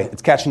 by the way,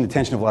 it's catching the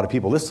attention of a lot of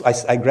people.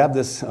 I grabbed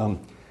this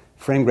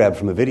frame grab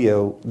from a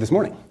video this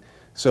morning.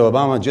 So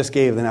Obama just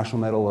gave the National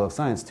Medal of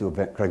Science to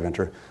Craig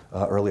Venter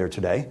earlier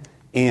today.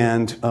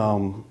 And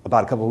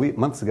about a couple of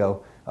months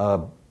ago,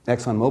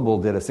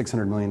 ExxonMobil did a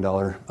 $600 million,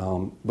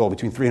 well,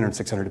 between 300 and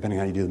 600, depending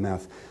on how you do the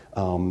math,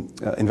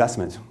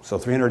 investment. So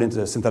 300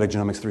 into synthetic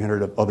genomics,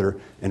 300 of other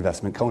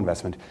investment,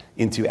 co-investment,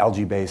 into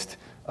algae-based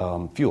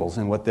fuels.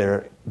 And what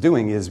they're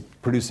doing is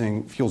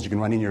producing fuels you can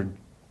run in your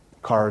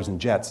cars and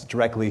jets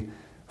directly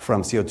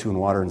from CO2 and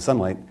water and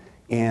sunlight,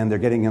 and they're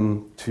getting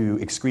them to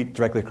excrete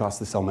directly across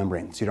the cell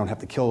membrane. So you don't have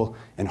to kill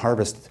and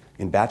harvest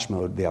in batch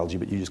mode the algae,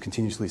 but you just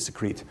continuously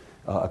secrete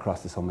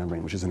across the cell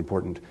membrane, which is an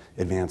important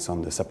advance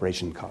on the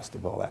separation cost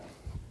of all that.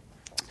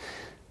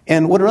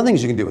 And what are other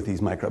things you can do with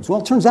these microbes? Well,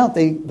 it turns out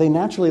they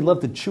naturally love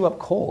to chew up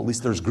coal. At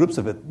least there's groups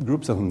of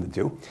them that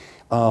do.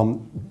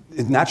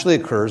 It naturally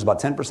occurs.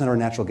 About 10% of our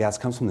natural gas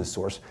comes from this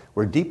source,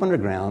 where deep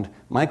underground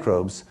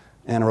microbes,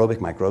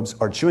 anaerobic microbes,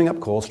 are chewing up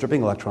coal,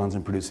 stripping electrons,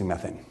 and producing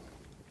methane.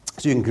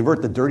 So you can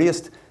convert the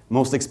dirtiest,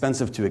 most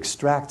expensive to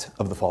extract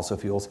of the fossil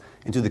fuels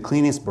into the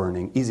cleanest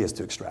burning, easiest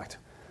to extract.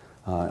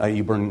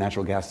 You burn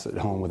natural gas at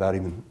home without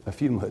even a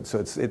fume hood, so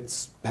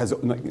it has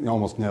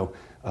almost no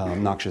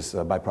noxious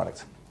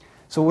byproducts.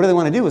 So what do they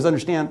want to do is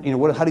understand,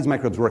 how these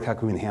microbes work, how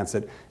can we enhance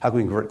it, how can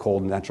we convert coal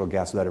to natural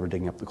gas without ever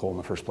digging up the coal in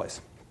the first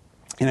place.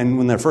 And then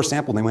when they first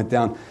sampled, they went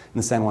down in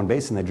the San Juan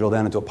Basin, they drilled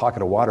down into a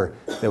pocket of water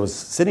that was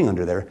sitting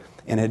under there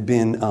and had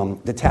been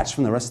detached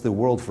from the rest of the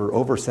world for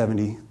over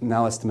 70,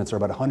 now estimates are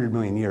about 100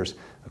 million years,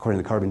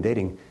 according to carbon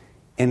dating.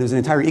 And there's an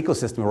entire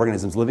ecosystem of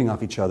organisms living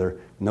off each other,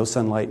 no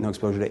sunlight, no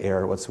exposure to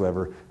air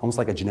whatsoever, almost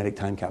like a genetic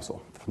time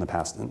capsule from the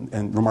past,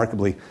 and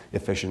remarkably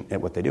efficient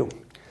at what they do.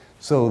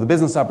 So the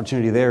business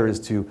opportunity there is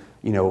to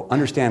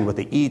understand what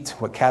they eat,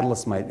 what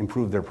catalysts might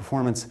improve their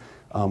performance,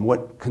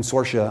 what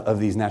consortia of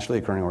these naturally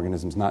occurring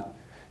organisms, not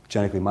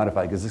genetically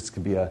modified, because this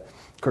could be a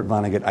Kurt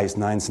Vonnegut Ice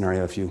 9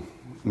 scenario if you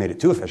made it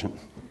too efficient.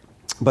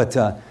 But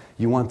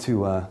you want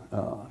to,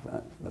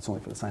 that's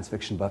only for the science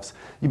fiction buffs,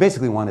 you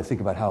basically want to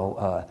think about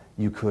how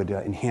you could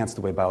enhance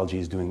the way biology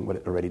is doing what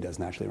it already does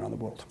naturally around the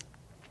world.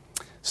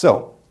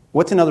 So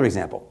what's another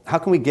example? How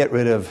can we get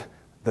rid of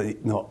the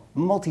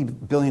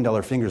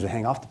multi-billion-dollar fingers that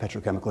hang off the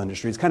petrochemical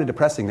industry? It's kind of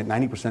depressing that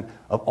 90%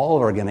 of all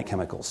of organic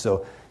chemicals,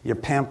 so your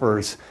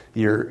Pampers,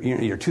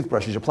 your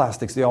toothbrushes, your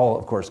plastics, they all,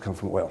 of course, come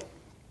from oil.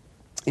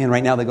 And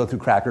right now they go through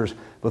crackers,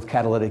 both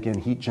catalytic and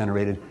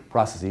heat-generated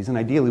processes. And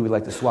ideally, we'd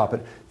like to swap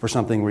it for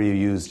something where you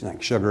use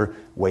like sugar,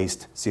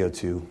 waste,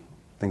 CO2,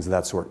 things of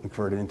that sort, and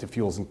convert it into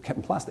fuels and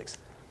plastics.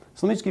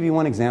 So let me just give you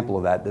one example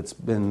of that that's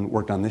been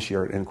worked on this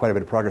year, and quite a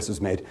bit of progress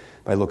was made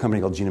by a little company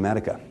called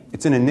Genomatica.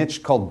 It's in a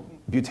niche called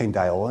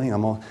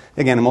butanediol.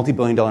 Again, a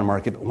multi-billion-dollar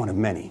market, but one of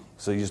many.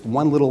 So just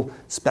one little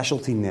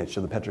specialty niche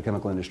of the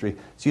petrochemical industry.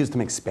 It's used to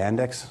make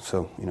spandex.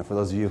 So for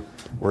those of you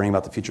worrying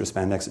about the future of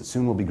spandex, it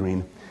soon will be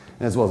green,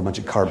 as well as a bunch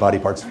of car body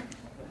parts.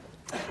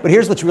 But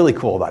here's what's really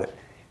cool about it.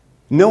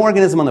 No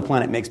organism on the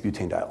planet makes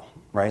butanediol,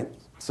 right?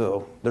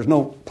 So there's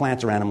no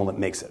plant or animal that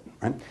makes it,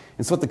 right?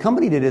 And so what the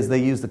company did is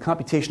they used the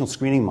computational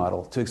screening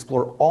model to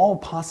explore all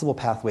possible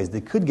pathways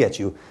that could get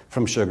you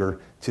from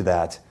sugar to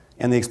that.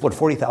 And they explored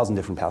 40,000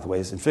 different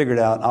pathways and figured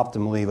out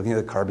optimally, looking at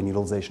the carbon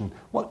utilization,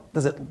 what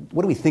do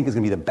we think is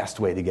going to be the best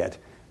way to get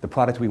the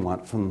product we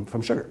want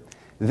from sugar?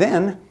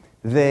 Then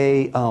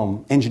they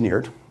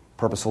engineered,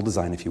 purposeful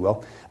design, if you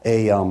will,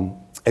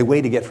 a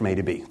way to get from A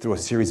to B through a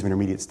series of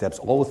intermediate steps,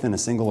 all within a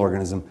single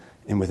organism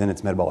and within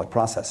its metabolic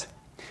process.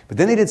 But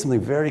then they did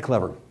something very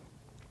clever.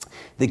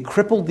 They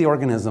crippled the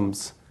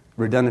organism's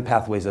redundant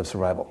pathways of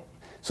survival.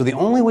 So the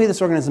only way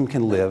this organism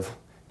can live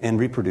and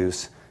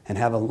reproduce and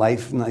have a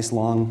nice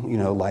long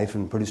life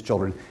and produce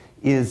children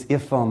is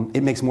if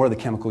it makes more of the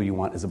chemical you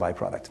want as a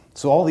byproduct.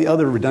 So all the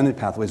other redundant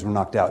pathways were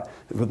knocked out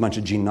with a bunch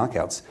of gene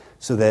knockouts,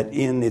 so that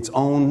in its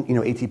own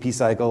ATP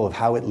cycle of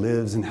how it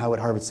lives and how it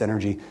harvests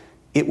energy,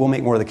 it will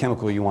make more of the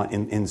chemical you want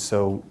in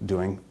so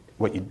doing.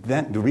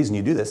 The reason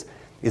you do this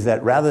is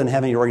that rather than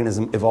having your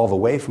organism evolve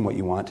away from what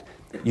you want,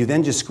 you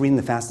then just screen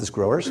the fastest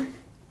growers,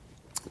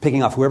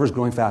 picking off whoever's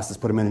growing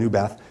fastest, put them in a new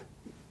bath,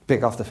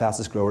 pick off the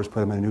fastest growers, put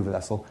them in a new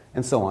vessel,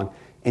 and so on.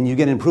 And you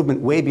get an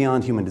improvement way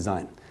beyond human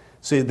design.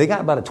 So they got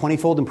about a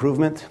 20-fold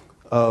improvement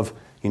of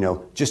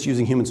just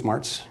using human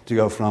smarts to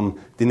go from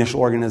the initial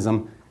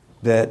organism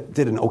that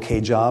did an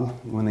okay job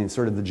when they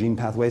inserted the gene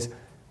pathways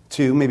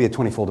to maybe a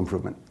 20-fold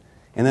improvement.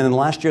 And then in the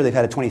last year, they've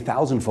had a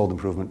 20,000-fold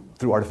improvement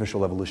through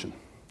artificial evolution.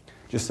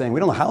 Just saying, we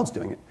don't know how it's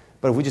doing it,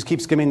 but if we just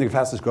keep skimming the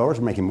fastest growers,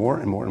 we're making more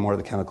and more and more of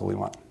the chemical we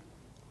want.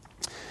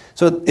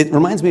 So it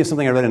reminds me of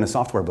something I read in a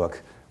software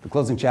book, the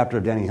closing chapter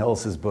of Danny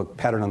Hillis's book,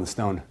 Pattern on the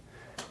Stone.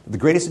 The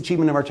greatest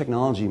achievement of our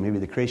technology may be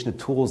the creation of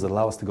tools that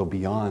allow us to go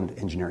beyond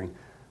engineering,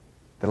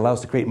 that allow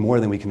us to create more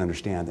than we can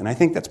understand. And I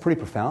think that's pretty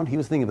profound. He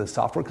was thinking of the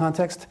software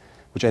context,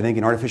 which I think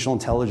in artificial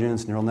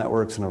intelligence, neural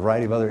networks, and a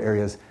variety of other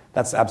areas,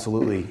 that's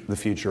absolutely the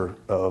future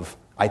of,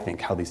 I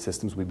think, how these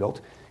systems we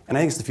built. And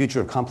I think it's the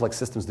future of complex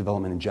systems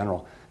development in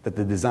general, that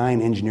the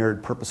design,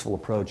 engineered, purposeful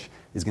approach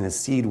is going to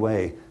seed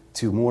way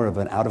to more of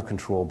an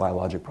out-of-control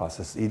biologic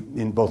process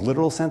in both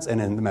literal sense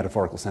and in the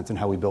metaphorical sense in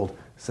how we build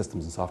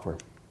systems and software.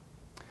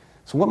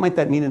 So what might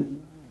that mean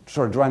in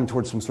sort of driving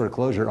towards some sort of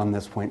closure on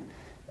this point?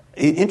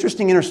 An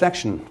interesting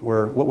intersection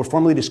where what were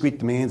formerly discrete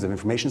domains of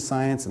information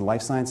science and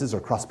life sciences are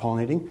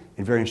cross-pollinating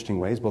in very interesting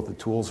ways. Both the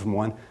tools from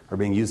one are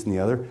being used in the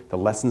other. The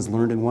lessons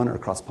learned in one are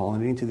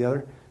cross-pollinating to the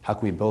other. How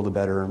can we build a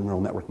better neural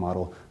network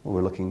model? Well,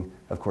 we're looking,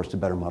 of course, to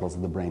better models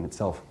of the brain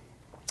itself.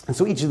 And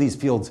so each of these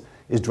fields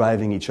is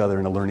driving each other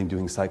in a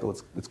learning-doing cycle.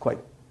 It's quite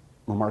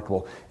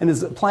remarkable. And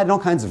is applied in all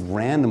kinds of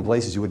random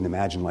places you wouldn't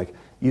imagine, like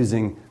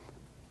using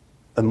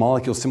a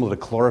molecule similar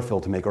to chlorophyll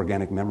to make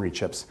organic memory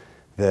chips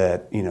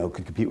that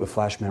could compete with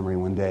flash memory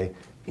one day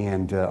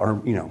and are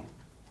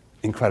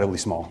incredibly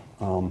small,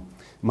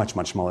 much,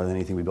 much smaller than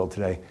anything we build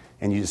today.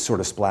 And you just sort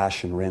of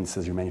splash and rinse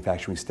as your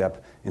manufacturing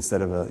step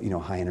instead of a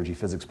high-energy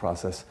physics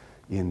process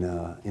in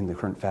the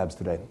current fabs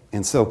today.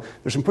 And so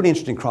there's some pretty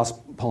interesting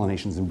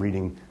cross-pollinations and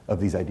breeding of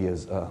these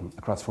ideas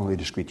across formerly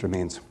discrete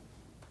domains.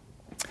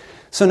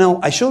 So now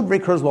I showed Ray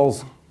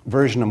Kurzweil's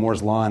version of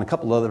Moore's Law and a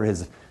couple other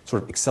his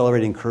sort of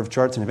accelerating curve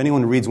charts. And if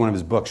anyone reads one of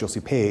his books, you'll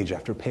see page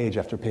after page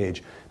after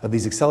page of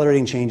these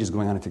accelerating changes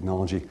going on in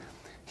technology.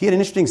 He had an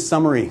interesting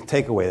summary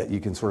takeaway that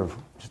you can sort of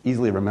just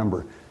easily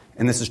remember.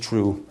 And this is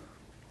true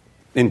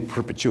in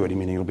perpetuity,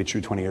 meaning it'll be true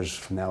 20 years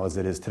from now as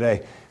it is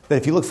today. That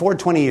if you look forward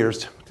 20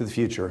 years to the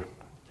future,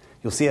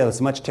 you'll see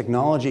as much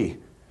technology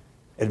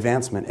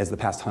advancement as the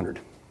past 100.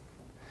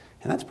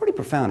 And that's pretty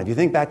profound. If you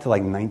think back to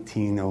like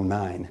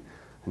 1909,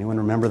 anyone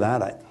remember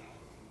that?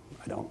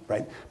 I don't,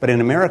 right? But in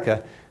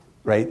America,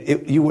 right,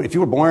 if you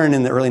were born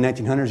in the early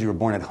 1900s, you were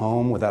born at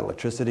home without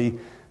electricity,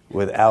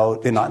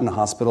 not in a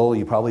hospital,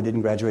 you probably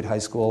didn't graduate high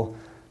school.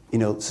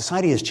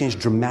 Society has changed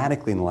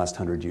dramatically in the last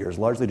 100 years,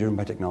 largely driven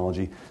by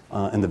technology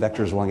and the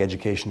vectors along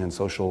education and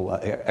social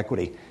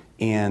equity.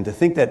 And to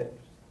think that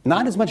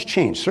not as much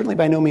change, certainly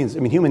by no means,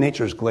 human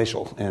nature is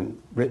glacial and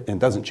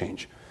doesn't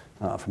change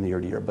from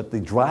year to year. But the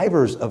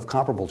drivers of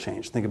comparable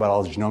change, think about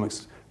all the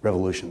genomics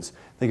revolutions,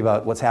 think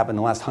about what's happened in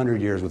the last 100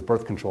 years with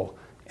birth control,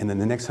 and then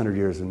the next 100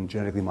 years in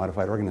genetically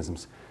modified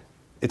organisms.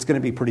 It's going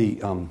to be pretty,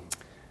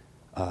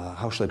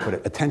 how shall I put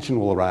it, a tension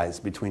will arise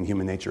between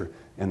human nature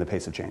and the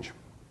pace of change.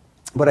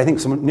 But I think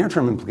some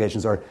near-term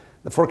implications are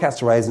the forecast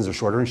horizons are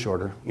shorter and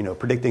shorter.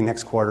 Predicting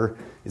next quarter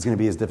is going to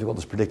be as difficult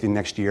as predicting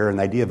next year. And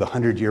the idea of the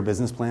 100-year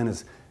business plan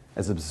is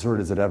as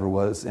absurd as it ever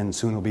was. And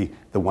soon it'll be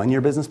the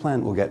one-year business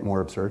plan will get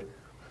more absurd.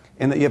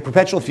 And you have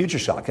perpetual future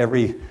shock.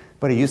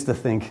 Everybody used to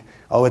think,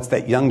 it's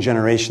that young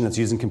generation that's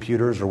using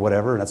computers or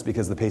whatever. And that's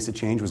because the pace of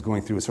change was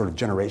going through a sort of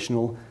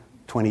generational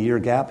 20-year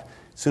gap.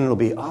 Soon it'll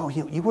be,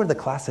 you were the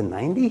class of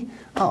 90?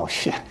 Oh,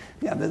 shit.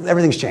 Yeah,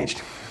 everything's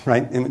changed,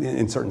 right?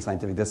 In certain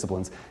scientific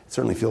disciplines, it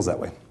certainly feels that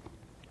way.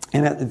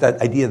 And that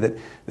idea that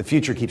the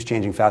future keeps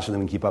changing faster than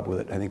we can keep up with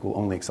it, I think will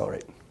only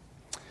accelerate.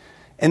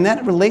 And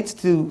that relates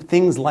to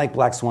things like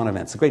black swan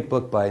events. A great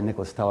book by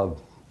Nicholas Taleb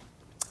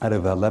out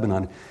of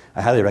Lebanon.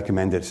 I highly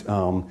recommend it.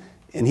 And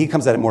he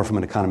comes at it more from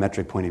an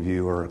econometric point of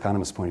view or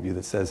economist point of view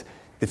that says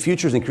the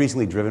future is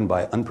increasingly driven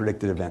by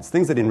unpredicted events,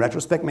 things that in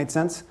retrospect made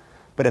sense,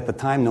 but at the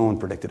time no one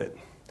predicted it.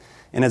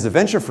 And as a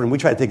venture firm, we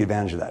try to take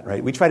advantage of that,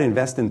 right? We try to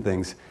invest in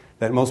things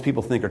that most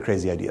people think are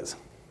crazy ideas.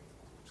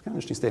 It's kind of an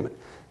interesting statement.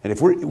 And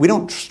if we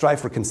don't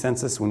strive for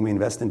consensus when we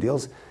invest in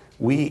deals,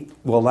 we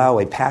will allow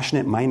a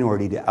passionate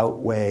minority to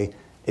outweigh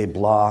a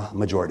blah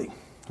majority,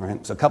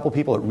 right? So a couple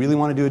people that really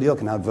want to do a deal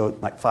can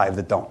outvote like 5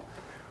 that don't.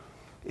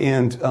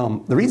 And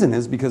the reason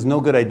is because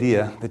no good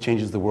idea that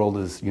changes the world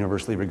is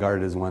universally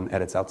regarded as one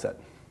at its outset.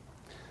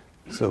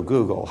 So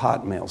Google,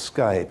 Hotmail,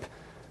 Skype,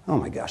 oh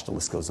my gosh, the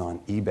list goes on,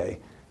 eBay,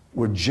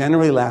 were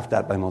generally laughed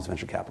at by most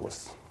venture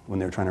capitalists when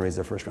they were trying to raise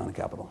their first round of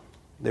capital.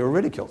 They were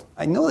ridiculed.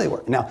 I know they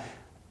were. Now,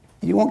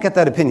 you won't get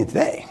that opinion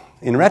today.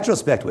 In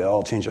retrospect, we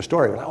all changed our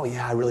story. We're like, oh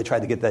yeah, I really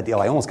tried to get that deal.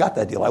 I almost got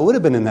that deal. I would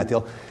have been in that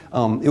deal.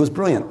 It was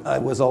brilliant. I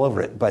was all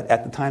over it. But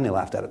at the time, they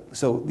laughed at it.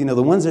 So,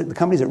 the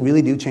companies that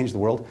really do change the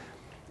world,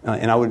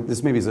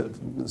 this maybe is a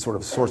sort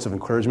of source of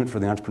encouragement for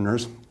the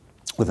entrepreneurs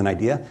with an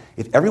idea.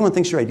 If everyone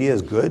thinks your idea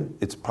is good,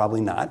 it's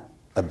probably not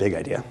a big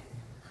idea.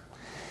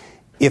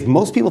 If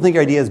most people think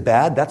your idea is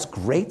bad, that's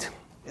great,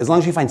 as long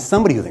as you find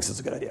somebody who thinks it's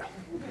a good idea.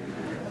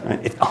 Right?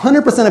 If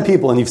 100% of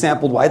people, and you've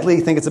sampled widely,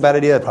 think it's a bad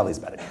idea, it probably is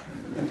a bad idea.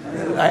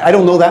 I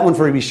don't know that one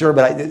for to be sure,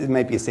 but it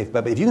might be a safe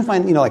bet. But if you can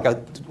find, like a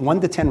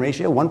 1 to 10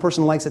 ratio, one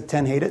person likes it,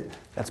 10 hate it,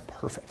 that's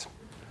perfect.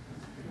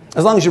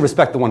 As long as you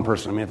respect the one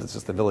person. If it's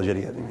just a village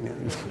idiot,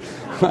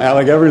 I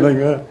like everything.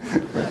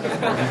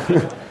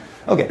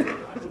 Okay.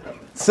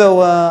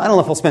 So I don't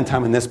know if I'll spend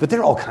time on this, but there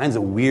are all kinds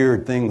of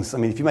weird things.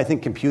 If you might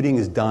think computing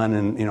is done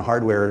and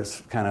hardware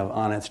is kind of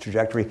on its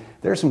trajectory,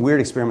 there are some weird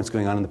experiments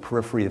going on in the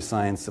periphery of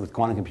science with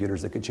quantum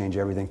computers that could change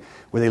everything,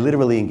 where they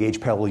literally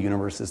engage parallel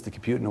universes to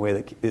compute in a way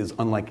that is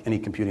unlike any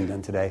computing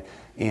done today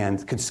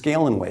and could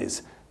scale in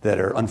ways that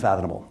are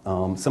unfathomable.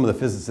 Some of the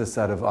physicists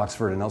out of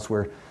Oxford and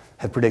elsewhere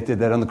have predicted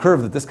that on the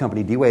curve that this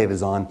company, D-Wave,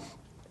 is on,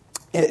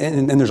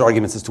 and there's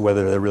arguments as to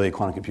whether they're really a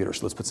quantum computer,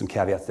 so let's put some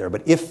caveats there.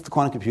 But if the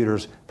quantum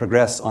computers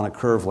progress on a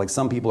curve like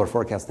some people are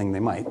forecasting they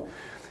might,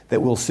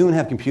 that we'll soon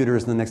have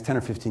computers in the next 10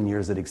 or 15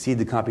 years that exceed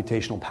the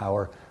computational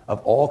power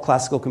of all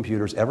classical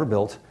computers ever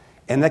built,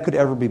 and that could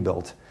ever be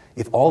built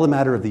if all the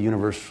matter of the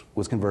universe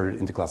was converted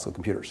into classical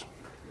computers.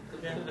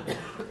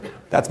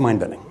 That's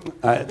mind-bending.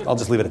 I'll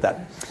just leave it at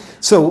that.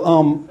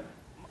 So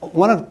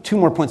two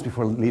more points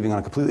before leaving on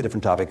a completely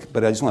different topic,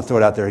 but I just want to throw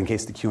it out there in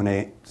case the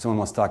Q&A, someone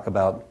wants to talk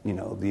about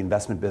the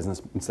investment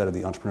business instead of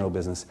the entrepreneurial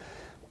business.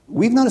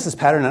 We've noticed this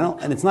pattern,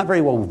 and it's not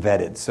very well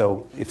vetted.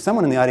 So if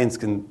someone in the audience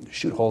can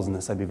shoot holes in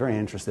this, I'd be very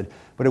interested.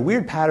 But a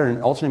weird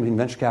pattern alternating between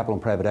venture capital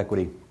and private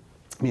equity,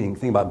 meaning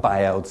think about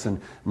buyouts and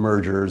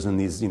mergers and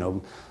these,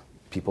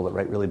 people that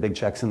write really big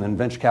checks, and then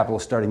venture capital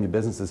starting new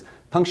businesses,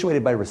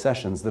 punctuated by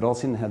recessions that all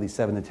seem to have these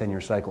 7 to 10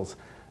 year cycles.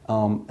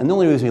 And the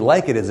only reason we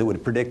like it is it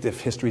would predict,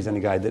 if history's any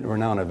guide, that we're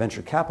now in a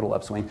venture capital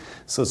upswing.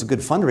 So it's a good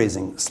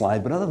fundraising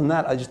slide. But other than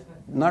that, I'm just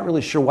not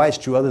really sure why it's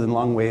true, other than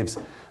long waves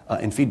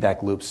and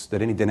feedback loops,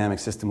 that any dynamic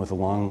system with a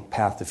long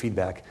path to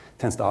feedback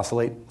tends to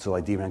oscillate. So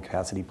like DRAM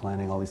capacity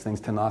planning, all these things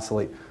tend to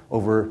oscillate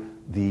over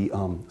the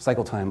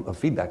cycle time of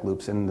feedback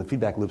loops. And the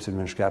feedback loops in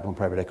venture capital and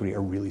private equity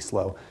are really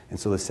slow. And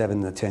so the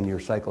 7 to 10 year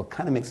cycle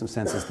kind of makes some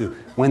sense as to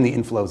when the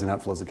inflows and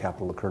outflows of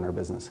capital occur in our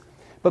business.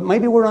 But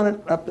maybe we're on an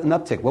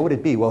uptick. What would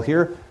it be? Well,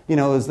 here,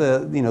 is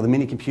the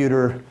mini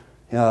computer.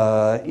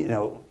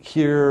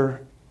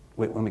 Here.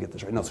 Wait, let me get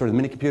this right. No, sort of the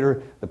mini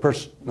computer.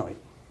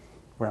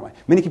 Where am I?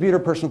 Mini computer,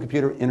 personal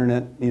computer,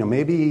 internet.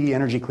 Maybe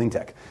energy, clean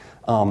tech.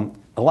 A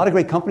lot of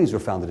great companies were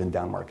founded in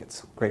down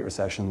markets, great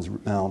recessions,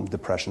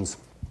 depressions.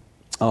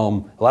 A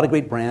lot of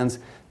great brands.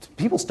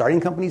 People starting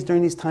companies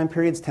during these time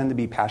periods tend to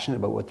be passionate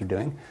about what they're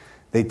doing.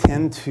 They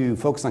tend to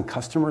focus on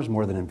customers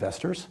more than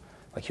investors,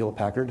 like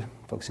Hewlett-Packard,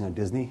 focusing on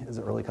Disney as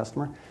an early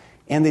customer.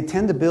 And they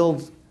tend to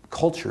build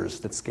cultures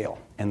that scale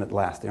and that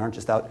last. They aren't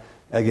just out,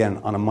 again,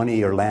 on a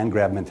money or land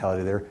grab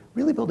mentality. They're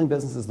really building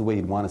businesses the way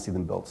you'd want to see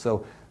them built.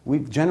 So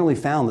we've generally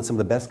found that some of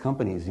the best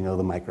companies, the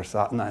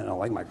Microsoft, I don't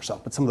like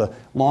Microsoft, but some of the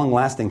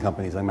long-lasting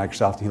companies like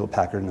Microsoft and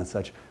Hewlett-Packard and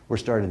such were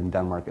started in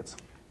down markets.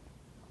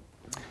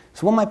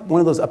 So one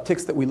of those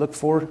upticks that we look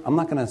for, I'm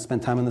not going to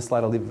spend time on this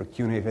slide. I'll leave it for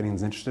Q&A if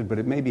anyone's interested, but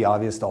it may be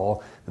obvious to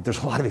all that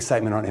there's a lot of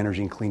excitement around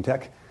energy and clean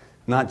tech.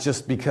 Not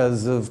just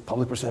because of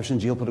public perception,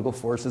 geopolitical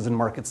forces, and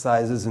market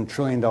sizes, and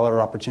trillion-dollar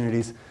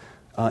opportunities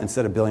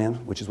instead of billion,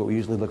 which is what we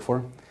usually look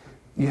for.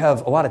 You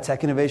have a lot of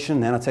tech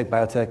innovation, nanotech,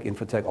 biotech,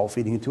 infotech, all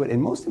feeding into it.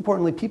 And most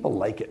importantly, people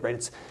like it,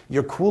 right?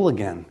 You're cool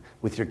again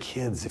with your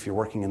kids if you're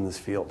working in this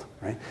field,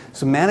 right?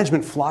 So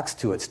management flocks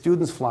to it.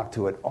 Students flock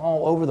to it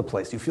all over the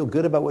place. You feel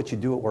good about what you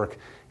do at work.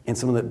 And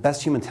some of the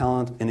best human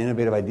talent and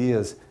innovative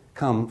ideas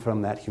come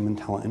from that human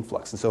talent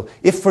influx. And so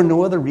if for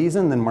no other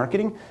reason than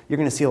marketing, you're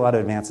going to see a lot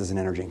of advances in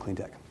energy and clean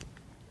tech.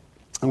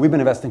 And we've been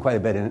investing quite a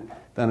bit in it,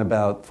 done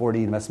about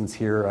 40 investments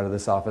here out of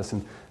this office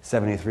and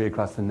 73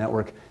 across the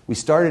network. We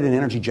started in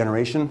energy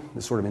generation,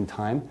 sort of in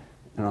time,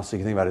 and also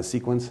you can think about it as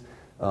sequence.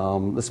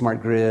 The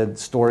smart grid,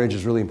 storage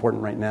is really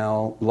important right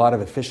now, a lot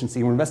of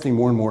efficiency. We're investing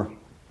more and more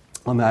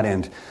on that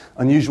end.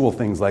 Unusual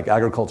things like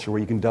agriculture, where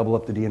you can double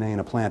up the DNA in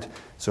a plant,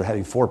 so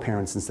having 4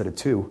 parents instead of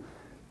 2.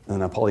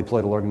 In a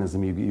polyploidal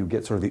organism, you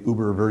get sort of the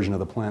uber version of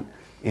the plant.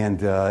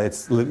 And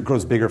it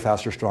grows bigger,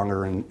 faster,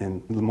 stronger,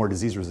 and more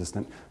disease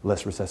resistant.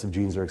 Less recessive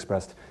genes are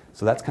expressed.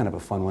 So that's kind of a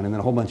fun one. And then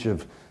a whole bunch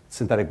of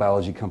synthetic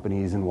biology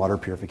companies and water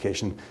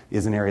purification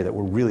is an area that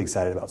we're really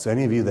excited about. So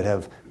any of you that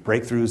have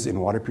breakthroughs in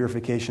water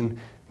purification,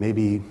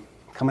 maybe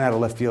coming out of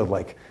left field,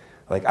 like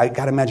I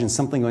got to imagine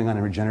something going on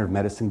in regenerative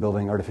medicine,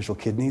 building artificial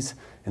kidneys,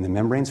 and the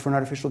membranes for an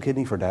artificial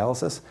kidney for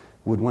dialysis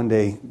would one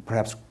day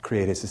perhaps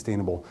create a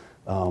sustainable,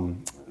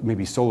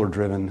 maybe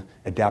solar-driven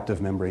adaptive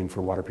membrane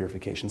for water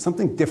purification.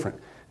 Something different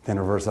than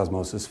reverse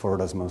osmosis,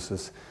 forward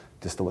osmosis,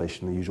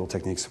 distillation, the usual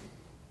techniques.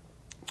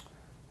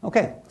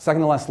 Okay,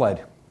 second to last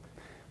slide.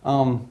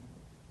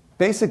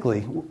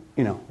 Basically,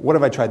 what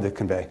have I tried to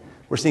convey?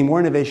 We're seeing more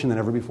innovation than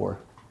ever before.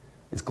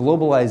 It's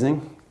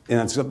globalizing, and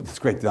it's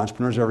great. The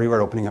entrepreneurs are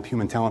everywhere, opening up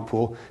human talent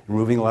pool,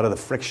 removing a lot of the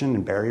friction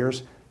and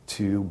barriers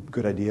to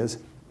good ideas,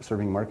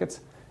 serving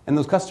markets. And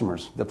those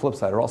customers, the flip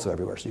side, are also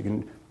everywhere, so you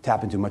can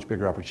tap into much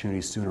bigger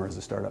opportunities sooner as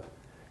a startup.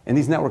 And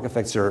these network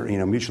effects are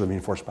mutually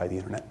reinforced by the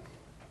internet.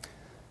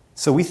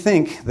 So we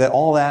think that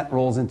all that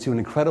rolls into an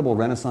incredible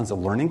renaissance of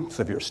learning.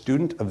 So if you're a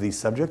student of these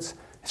subjects,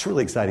 it's a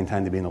really exciting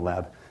time to be in the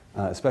lab,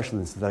 especially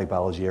in the synthetic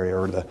biology area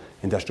or the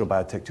industrial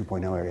biotech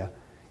 2.0 area.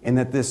 And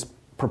that this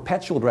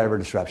perpetual driver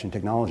disruption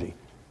technology,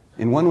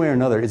 in one way or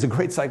another, is a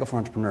great cycle for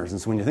entrepreneurs. And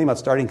so when you think about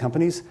starting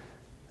companies,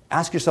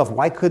 ask yourself,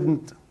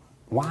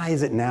 why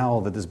is it now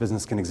that this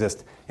business can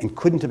exist and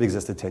couldn't have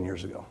existed 10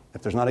 years ago?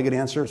 If there's not a good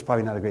answer, it's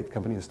probably not a great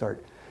company to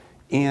start.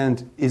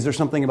 And is there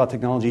something about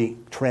technology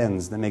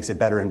trends that makes it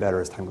better and better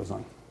as time goes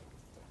on?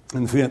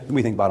 And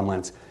we think, bottom line,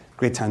 it's a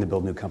great time to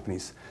build new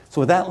companies.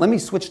 So with that, let me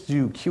switch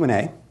to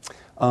Q&A,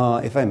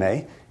 if I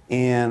may.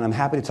 And I'm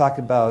happy to talk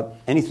about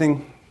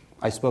anything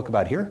I spoke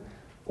about here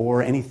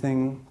or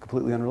anything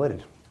completely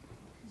unrelated.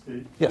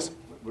 Steve? Yes?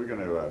 We're going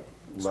to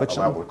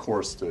allow the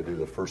course to do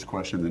the first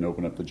question, then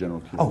open up the general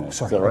Q&A. Oh,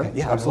 sorry. Is that right? Okay.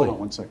 Yeah, absolutely.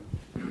 Hold on 1 second.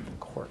 Of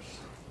course.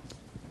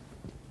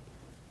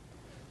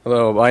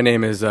 Hello, my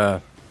name is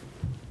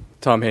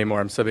Tom Haymore.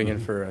 I'm subbing in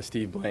for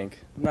Steve Blank.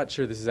 I'm not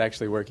sure this is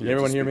actually working. Can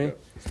everyone hear me?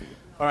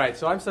 All right,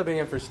 so I'm subbing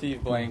in for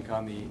Steve Blank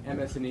on the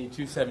MS&E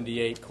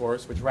 278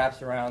 course, which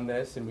wraps around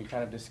this, and we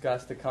kind of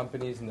discuss the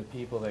companies and the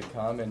people that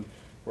come, and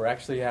we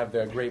actually have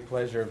the great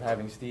pleasure of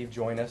having Steve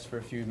join us for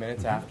a few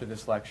minutes after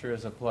this lecture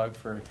as a plug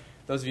for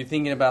those of you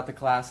thinking about the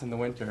class in the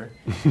winter.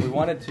 I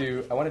wanted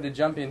to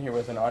jump in here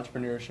with an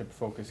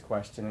entrepreneurship-focused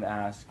question and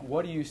ask,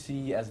 what do you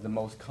see as the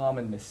most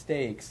common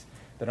mistakes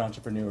that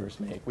entrepreneurs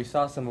make? We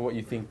saw some of what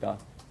you think the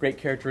great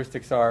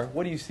characteristics are.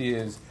 What do you see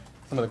as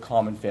some of the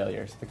common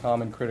failures, the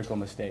common critical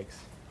mistakes?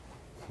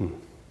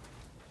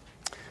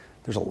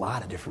 There's a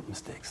lot of different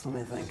mistakes. Let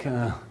me think.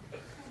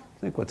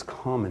 Think what's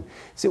common.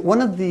 See,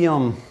 one of the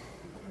I'm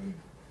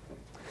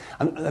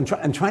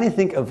trying to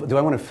think of, do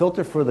I want to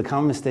filter for the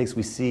common mistakes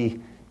we see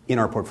in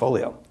our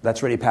portfolio?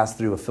 That's already passed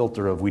through a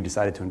filter of we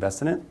decided to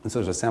invest in it, and so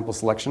there's a sample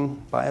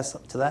selection bias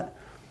to that.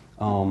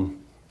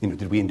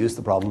 Did we induce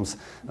the problems,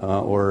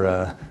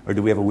 or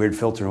do we have a weird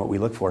filter in what we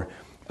look for?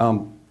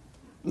 Let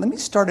me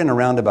start in a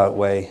roundabout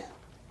way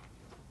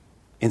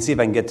and see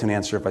if I can get to an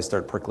answer if I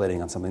start percolating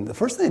on something. The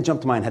first thing that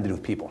jumped to mind had to do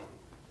with people.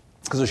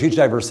 Because there's huge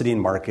diversity in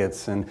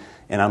markets, and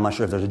I'm not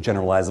sure if there's a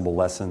generalizable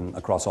lesson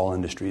across all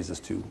industries as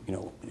to,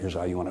 here's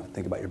how you want to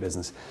think about your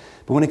business.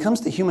 But when it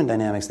comes to human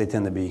dynamics, they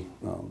tend to be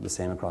the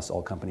same across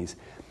all companies.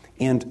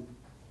 And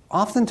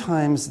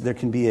oftentimes there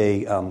can be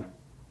a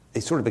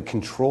sort of a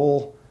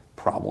control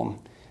problem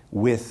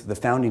with the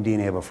founding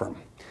DNA of a firm.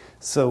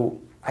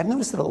 So I've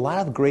noticed that a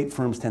lot of great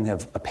firms tend to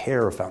have a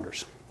pair of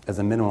founders as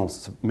a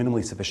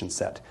minimally sufficient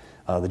set.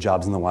 The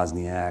Jobs and the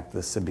Wozniak,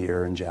 the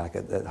Sabir and Jack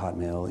at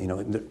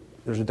Hotmail,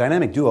 there's a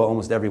dynamic duo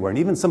almost everywhere. And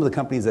even some of the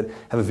companies that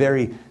have a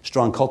very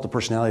strong cult of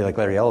personality, like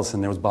Larry Ellison,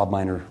 there was Bob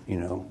Miner,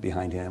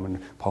 behind him,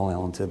 and Paul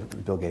Allen to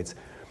Bill Gates.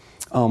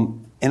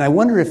 And I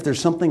wonder if there's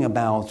something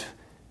about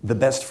the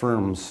best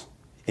firms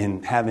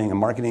in having a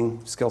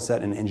marketing skill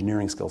set and an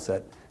engineering skill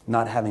set,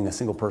 not having a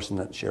single person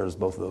that shares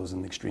both of those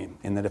in the extreme.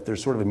 And that if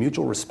there's sort of a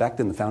mutual respect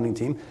in the founding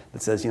team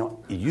that says,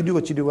 you do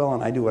what you do well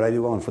and I do what I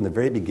do well, and from the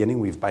very beginning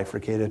we've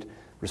bifurcated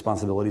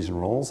responsibilities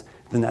and roles,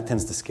 then that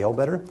tends to scale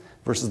better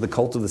versus the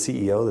cult of the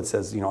CEO that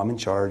says, I'm in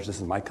charge, this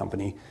is my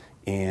company,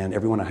 and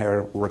everyone I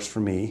hire works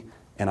for me,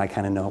 and I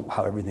kind of know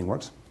how everything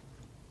works.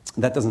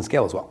 That doesn't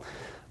scale as well.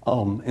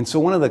 And so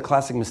one of the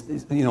classic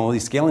mistakes,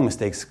 these scaling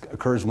mistakes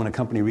occurs when a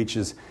company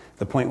reaches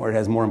the point where it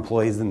has more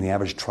employees than the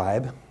average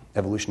tribe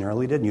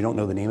evolutionarily did, and you don't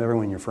know the name of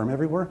everyone in your firm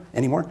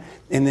anymore,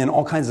 and then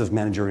all kinds of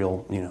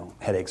managerial,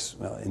 headaches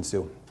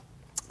ensue.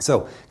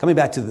 So coming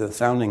back to the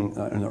founding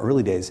in the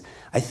early days,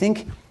 I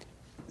think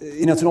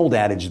it's an old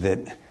adage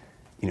that,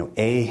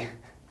 A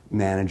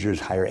managers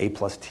hire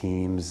A-plus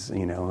teams,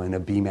 and a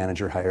B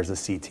manager hires a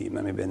C team.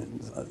 That may have been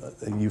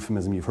a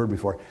euphemism you've heard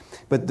before.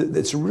 But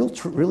it's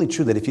really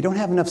true that if you don't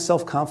have enough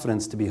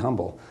self-confidence to be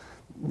humble,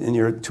 and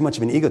you're too much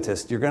of an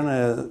egotist, you're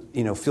going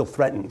to, feel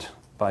threatened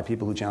by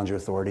people who challenge your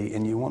authority,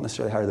 and you won't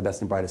necessarily hire the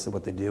best and brightest at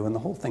what they do, and the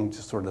whole thing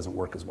just sort of doesn't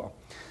work as well.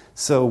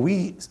 So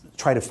we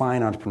try to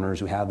find entrepreneurs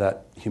who have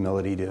that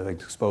humility to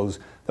expose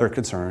their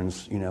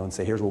concerns, and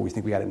say, here's what we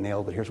think we got it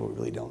nailed, but here's what we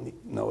really don't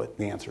know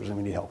the answers, and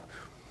we need help.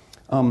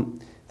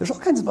 There's all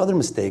kinds of other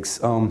mistakes.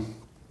 In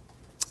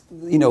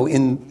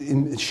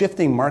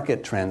shifting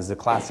market trends, the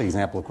classic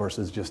example, of course,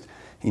 is just,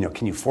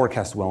 can you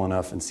forecast well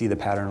enough and see the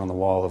pattern on the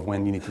wall of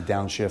when you need to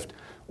downshift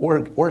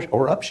or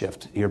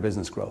upshift your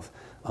business growth?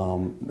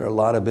 There are a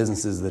lot of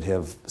businesses that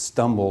have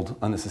stumbled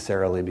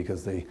unnecessarily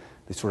because they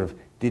sort of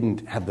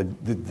didn't have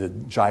the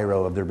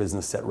gyro of their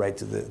business set right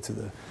to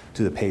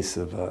the pace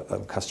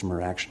of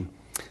customer action.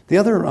 The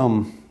other,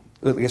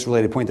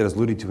 related point that I was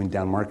alluding to in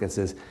down markets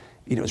is,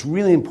 it's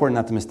really important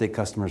not to mistake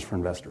customers for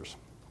investors,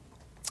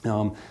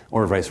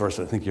 or vice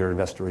versa. I think your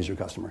investor is your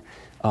customer.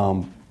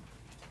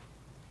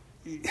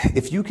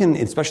 If you can,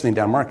 especially in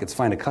down markets,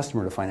 find a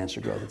customer to finance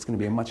your growth, it's going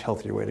to be a much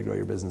healthier way to grow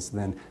your business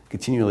than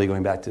continually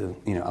going back to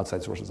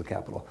outside sources of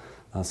capital.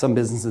 Some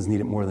businesses need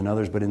it more than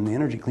others, but in the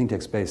energy clean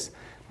tech space,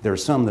 there are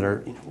some that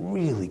are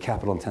really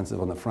capital intensive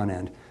on the front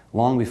end,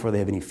 long before they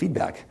have any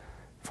feedback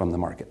from the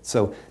market.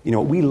 So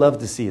what we love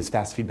to see is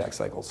fast feedback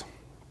cycles.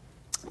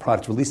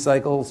 Product release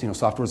cycles,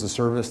 software as a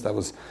service, that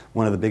was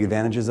one of the big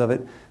advantages of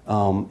it.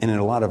 And in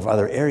a lot of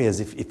other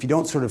areas, if you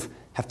don't sort of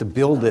have to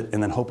build it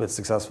and then hope it's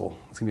successful,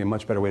 it's going to be a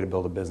much better way to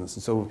build a business.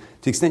 And so to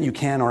the extent you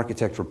can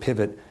architect or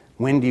pivot,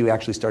 when do you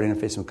actually start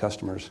interfacing with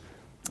customers?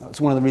 It's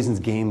one of the reasons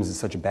games is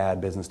such a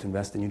bad business to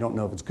invest in. You don't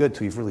know if it's good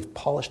till you've really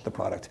polished the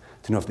product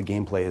to know if the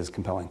gameplay is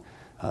compelling.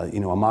 A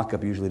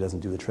mock-up usually doesn't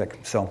do the trick.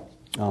 So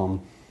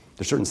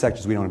there's certain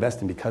sectors we don't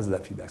invest in because of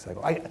that feedback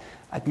cycle. I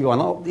can go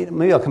on.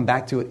 Maybe I'll come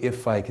back to it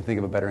if I can think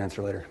of a better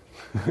answer later.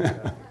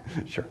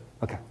 Sure.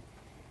 Okay.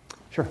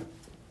 Sure.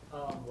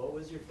 What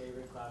was your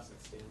favorite class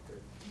at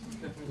Stanford?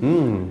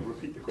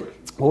 Repeat the question.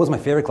 What was my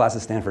favorite class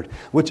at Stanford?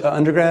 Which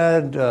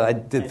undergrad? I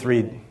did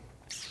 3.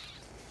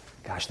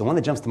 Gosh, the one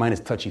that jumps to mind is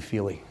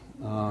touchy-feely,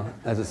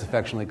 as it's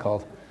affectionately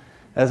called.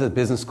 That's a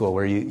business school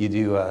where you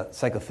do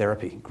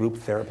psychotherapy, group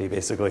therapy,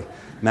 basically,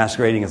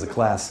 masquerading as a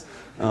class.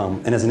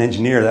 And as an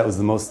engineer, that was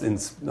the most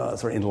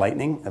sort of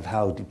enlightening of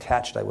how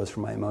detached I was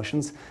from my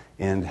emotions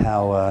and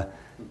how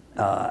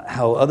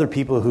how other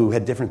people who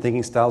had different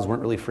thinking styles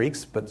weren't really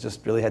freaks, but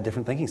just really had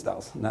different thinking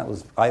styles. And that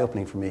was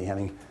eye-opening for me,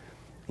 having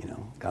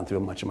gone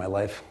through much of my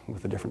life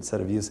with a different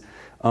set of views.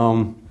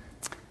 And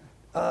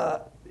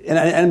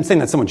I'm saying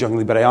that somewhat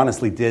jokingly, but I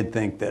honestly did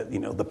think that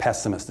the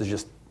pessimist is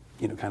just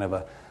kind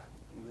of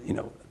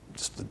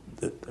just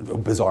a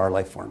bizarre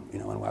life form,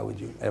 and why would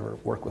you ever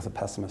work with a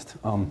pessimist?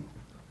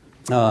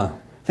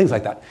 Things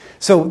like that.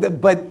 So,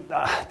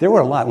 but there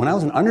were a lot. When I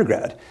was an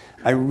undergrad,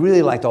 I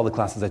really liked all the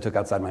classes I took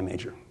outside my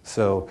major.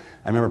 So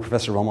I remember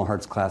Professor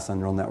Romelhart's class on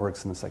neural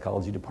networks in the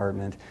psychology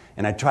department,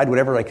 and I tried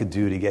whatever I could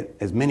do to get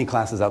as many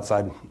classes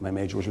outside my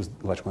major, which was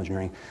electrical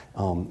engineering,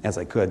 as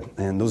I could.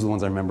 And those are the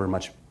ones I remember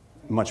much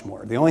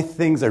more. The only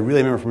things I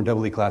really remember from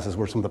double E classes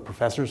were some of the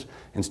professors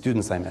and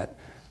students I met,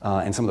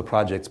 and some of the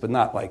projects, but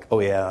not like,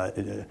 oh yeah,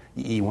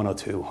 EE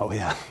 102, oh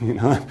yeah,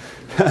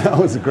 that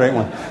was a great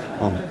one.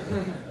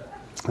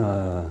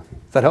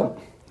 Does that help?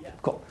 Yeah.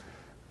 Cool.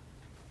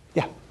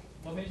 Yeah.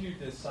 What made you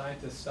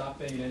decide to stop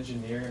being an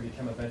engineer and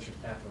become a venture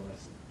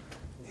capitalist?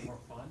 Was it more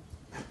fun?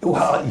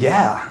 Well,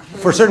 yeah,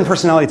 for certain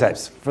personality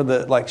types, for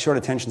the short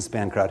attention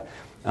span crowd,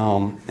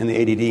 and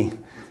the ADD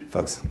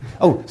folks.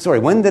 Oh, sorry.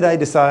 When did I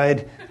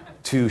decide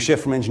to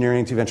shift from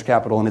engineering to venture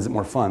capital, and is it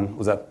more fun?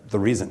 Was that the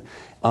reason?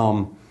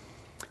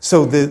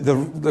 So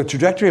the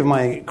trajectory of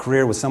my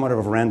career was somewhat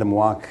of a random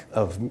walk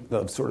of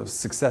sort of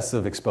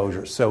successive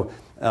exposures. So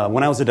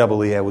when I was at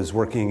Double E, I was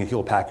working at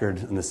Hewlett-Packard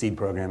in the SEED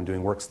program and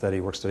doing work study.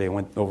 I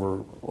went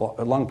over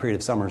a long period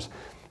of summers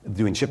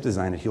doing chip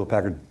design at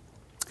Hewlett-Packard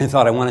and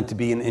thought I wanted to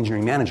be an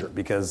engineering manager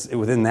because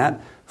within that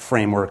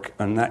framework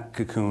and that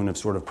cocoon of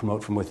sort of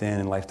promote from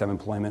within and lifetime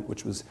employment,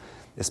 which was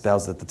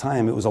espoused at the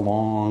time, it was a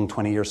long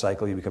 20-year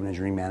cycle. You become an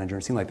engineering manager.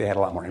 It seemed like they had a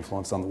lot more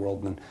influence on the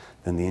world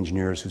than the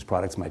engineers whose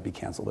products might be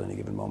canceled at any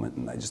given moment.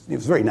 And it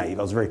was very naive.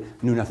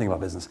 Knew nothing about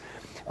business.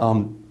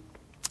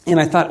 And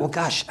I thought, well,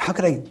 gosh, how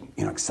could I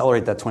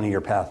accelerate that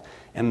 20-year path?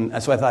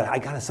 And so I thought, I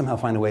got to somehow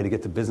find a way to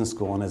get to business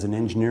school. And as an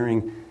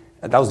engineering,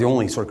 that was the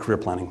only sort of career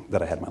planning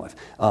that I had in my life.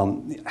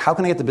 How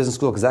can I get to business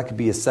school? Because that could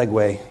be a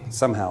segue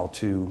somehow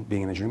to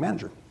being an engineering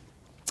manager.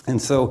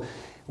 And so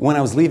when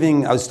I was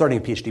leaving, I was starting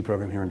a PhD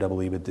program here in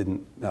Double E, but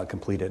didn't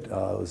complete it.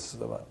 I was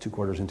about 2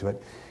 quarters into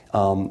it.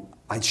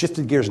 I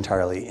shifted gears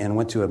entirely and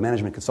went to a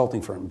management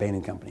consulting firm,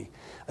 Bain & Company.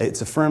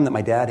 It's a firm that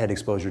my dad had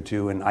exposure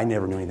to, and I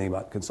never knew anything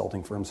about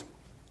consulting firms.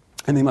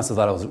 And they must have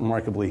thought I was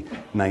remarkably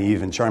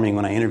naive and charming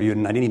when I interviewed,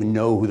 and I didn't even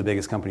know who the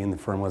biggest company in the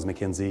firm was,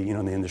 McKinsey,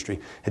 in the industry.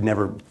 Had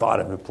never thought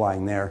of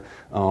applying there.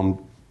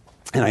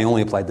 And I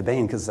only applied to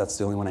Bain because that's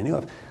the only one I knew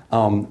of.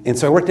 And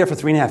so I worked there for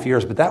 3.5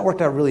 years, but that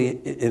worked out really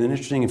in an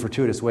interesting and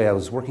fortuitous way. I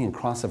was working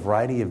across a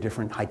variety of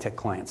different high-tech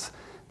clients.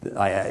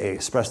 I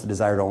expressed the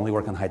desire to only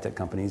work on high-tech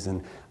companies,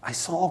 and I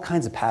saw all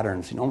kinds of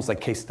patterns, almost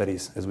like case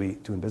studies, as we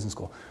do in business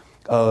school,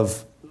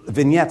 of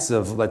vignettes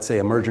of, let's say,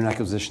 a merger and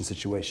acquisition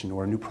situation,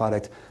 or a new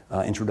product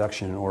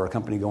introduction, or a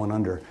company going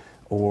under,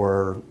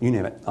 or you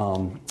name it.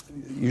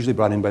 Usually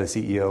brought in by the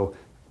CEO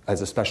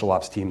as a special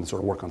ops team to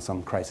sort of work on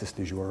some crisis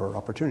du jour or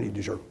opportunity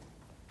du jour.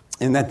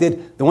 And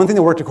the one thing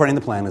that worked according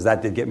to plan is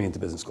that did get me into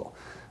business school.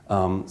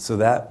 So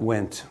that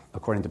went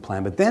according to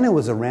plan. But then it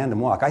was a random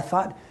walk. I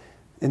thought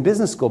in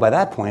business school by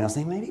that point, I was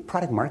thinking maybe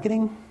product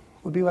marketing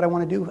would be what I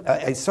want to do.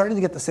 I started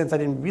to get the sense I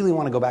didn't really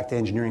want to go back to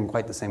engineering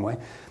quite the same way.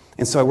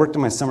 And so I worked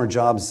in my summer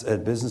jobs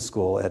at business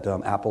school at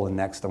Apple and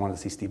Next. I wanted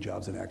to see Steve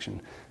Jobs in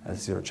action,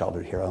 as a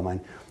childhood hero of mine.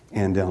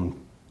 And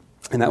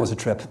that was a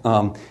trip.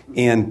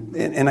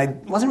 And I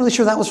wasn't really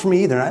sure that was for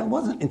me either. I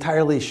wasn't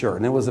entirely sure.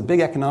 And there was a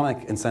big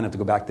economic incentive to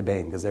go back to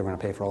Bain because they were going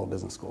to pay for all the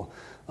business school.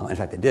 In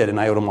fact, they did. And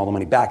I owed them all the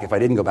money back if I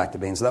didn't go back to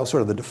Bain. So that was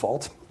sort of the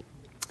default.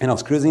 And I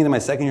was cruising into my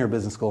second year of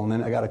business school, and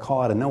then I got a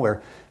call out of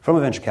nowhere from a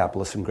venture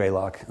capitalist from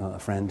Greylock, a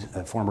friend,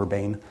 a former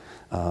Bain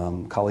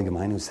colleague of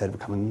mine, who said, we're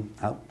coming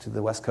out to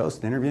the West Coast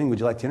and interviewing. Would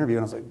you like to interview?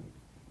 And I was like,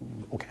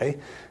 okay.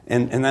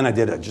 And then I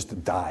did just a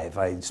dive.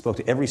 I spoke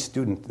to every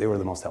student. They were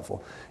the most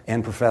helpful.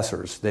 And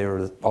professors. They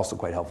were also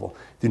quite helpful.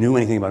 They knew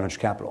anything about venture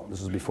capital. This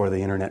was before the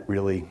internet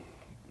really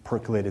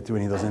percolated through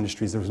any of those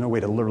industries. There was no way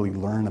to literally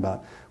learn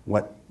about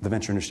what the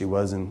venture industry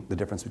was and the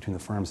difference between the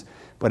firms.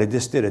 But I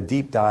just did a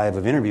deep dive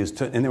of interviews,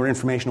 and they were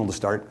informational to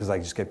start because I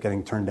just kept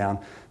getting turned down,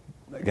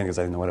 again, because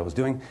I didn't know what I was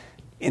doing.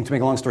 And to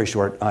make a long story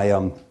short,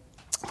 I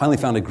finally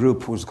found a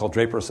group, which was called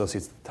Draper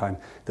Associates at the time,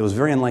 that was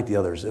very unlike the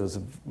others. It was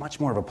much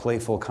more of a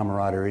playful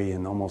camaraderie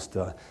and almost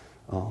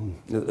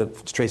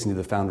tracing to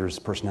the founder's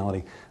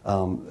personality,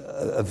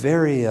 a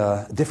very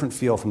different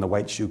feel from the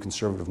white shoe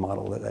conservative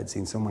model that I'd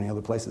seen so many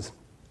other places.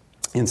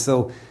 And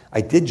so I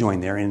did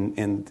join there,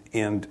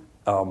 and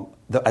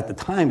at the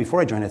time,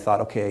 before I joined, I thought,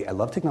 okay, I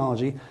love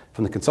technology.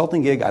 From the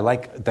consulting gig, I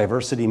like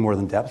diversity more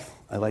than depth.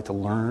 I like to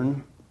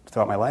learn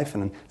throughout my life,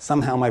 and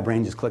somehow my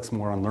brain just clicks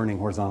more on learning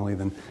horizontally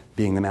than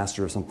being the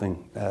master of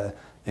something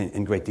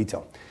in great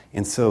detail.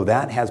 And so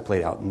that has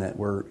played out, and that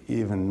we're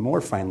even more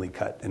finely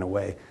cut in a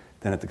way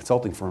than at the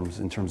consulting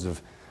firms in terms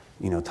of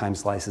time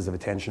slices of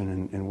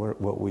attention and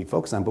what we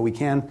focus on. But we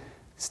can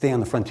stay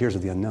on the frontiers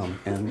of the unknown,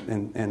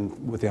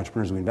 and with the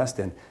entrepreneurs we invest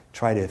in,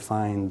 try to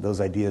find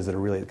those ideas that are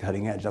really at the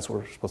cutting edge. That's what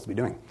we're supposed to be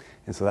doing,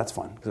 and so that's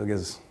fun because it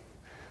gives,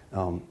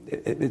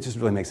 it just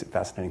really makes it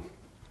fascinating.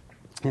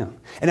 Yeah,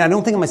 and I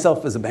don't think of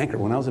myself as a banker.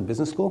 When I was at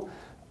business school,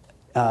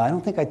 I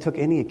don't think I took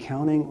any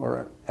accounting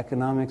or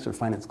economics or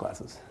finance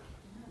classes.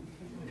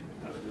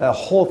 The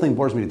whole thing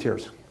bores me to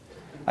tears.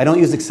 I don't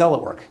use Excel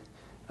at work.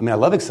 I mean, I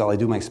love Excel. I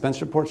do my expense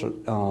reports,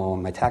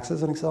 my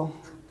taxes in Excel.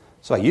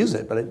 So I use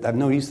it, but I have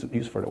no use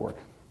for it at work.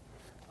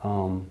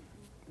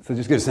 So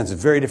just get a sense, it's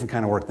a very different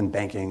kind of work than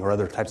banking or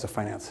other types of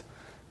finance,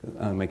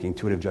 making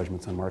intuitive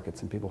judgments on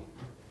markets and people.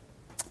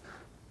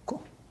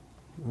 Cool.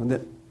 Is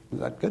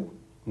that good?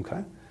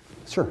 Okay.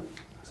 Sure.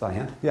 Saw a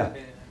hand. Yeah.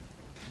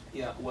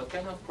 Yeah. What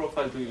kind of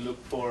profile do you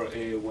look for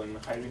when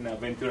hiring a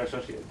venture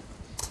associate?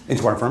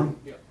 Into our firm?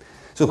 Yeah.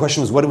 So the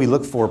question was, what do we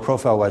look for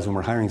profile-wise when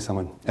we're hiring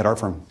someone at our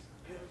firm?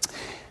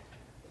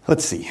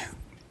 Let's see.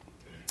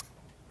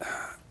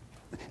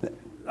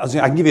 I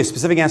can give you a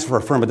specific answer for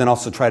a firm, but then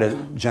also try to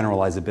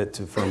generalize a bit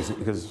to firms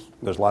because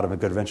there's a lot of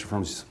good venture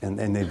firms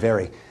and they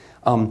vary.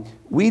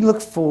 We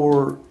look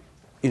for,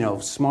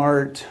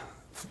 smart,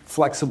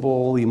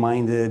 flexibly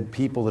minded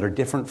people that are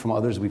different from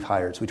others we've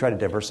hired. So we try to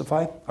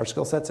diversify our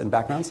skill sets and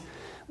backgrounds.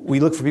 We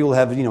look for people who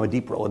have, a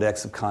deep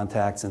Rolodex of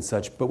contacts and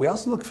such, but we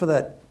also look for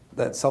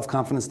that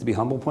self-confidence to be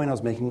humble point I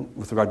was making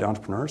with regard to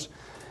entrepreneurs.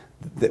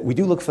 That we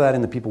do look for that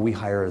in the people we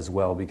hire as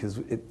well, because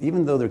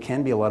even though there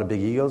can be a lot of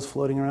big egos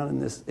floating around in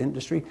this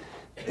industry,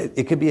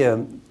 it could be a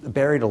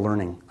barrier to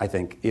learning, I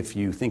think, if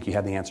you think you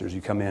have the answers.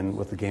 You come in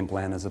with a game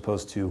plan as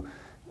opposed to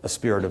a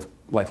spirit of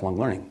lifelong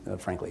learning,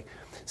 frankly.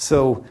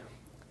 So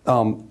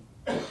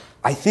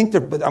I think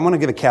but I want to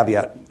give a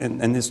caveat,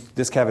 and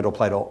this caveat will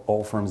apply to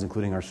all firms,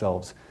 including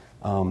ourselves.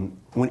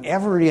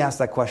 Whenever you ask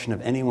that question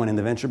of anyone in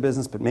the venture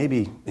business, but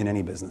maybe in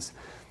any business,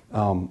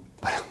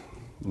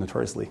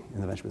 notoriously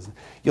in the venture business,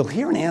 you'll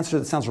hear an answer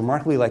that sounds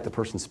remarkably like the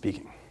person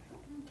speaking.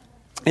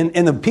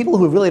 And the people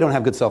who really don't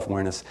have good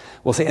self-awareness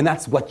will say, and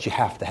that's what you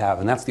have to have,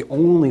 and that's the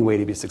only way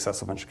to be a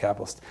successful venture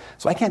capitalist.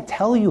 So I can't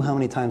tell you how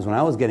many times when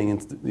I was getting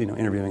into,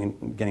 interviewing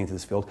and getting into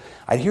this field,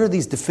 I'd hear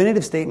these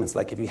definitive statements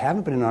like, if you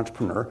haven't been an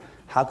entrepreneur,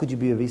 how could you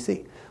be a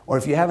VC? Or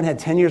if you haven't had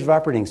 10 years of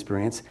operating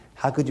experience,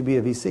 how could you be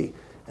a VC?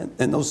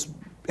 And those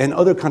and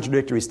other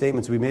contradictory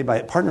statements we made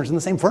by partners in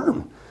the same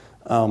firm,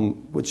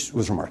 which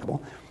was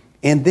remarkable.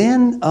 And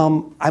then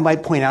I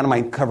might point out in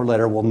my cover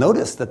letter, well,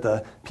 notice that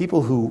the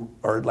people who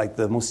are like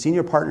the most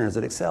senior partners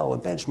at Excel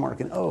and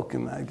Benchmark and Oak,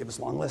 and I give us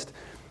a long list,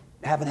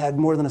 haven't had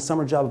more than a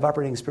summer job of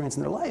operating experience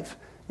in their life.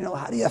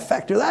 How do you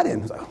factor that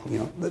in? So,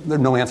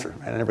 there's no answer.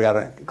 I never got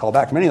a call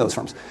back from any of those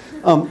firms.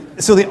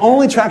 So the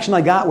only traction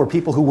I got were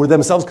people who were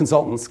themselves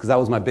consultants, because that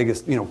was my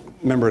biggest,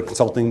 remember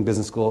consulting,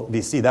 business school,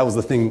 VC, that was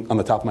the thing on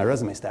the top of my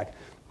resume stack.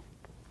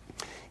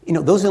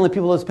 Those are the only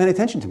people that's paying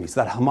attention to me.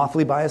 So that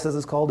homophily bias, as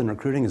it's called in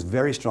recruiting, is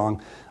very strong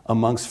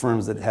amongst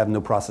firms that have no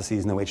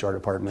processes, no HR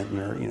department, and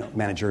are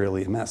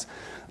managerially a mess,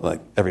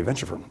 like every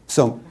venture firm.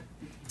 So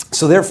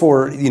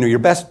therefore, your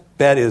best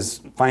bet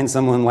is find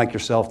someone like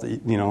yourself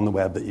that on the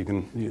web that you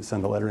can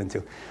send a letter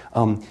into.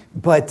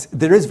 But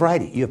there is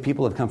variety. You have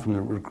people that come from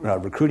the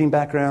recruiting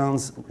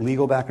backgrounds,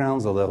 legal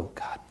backgrounds, although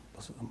God,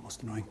 those are the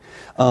most annoying.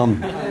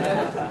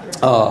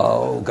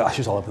 Oh gosh,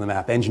 it's all up in the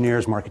map.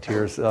 Engineers,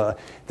 marketeers.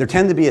 There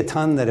tend to be a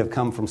ton that have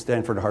come from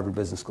Stanford or Harvard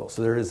Business School.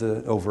 So there is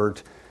an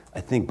overt, I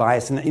think,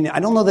 bias. And I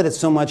don't know that it's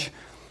so much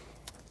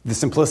the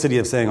simplicity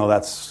of saying, oh,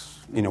 that's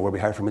where we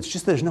hire from. It's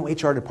just there's no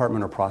HR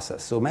department or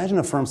process. So imagine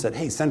a firm said,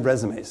 hey, send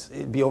resumes.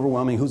 It'd be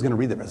overwhelming. Who's going to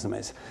read the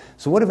resumes?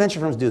 So what do venture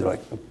firms do? They're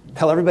like,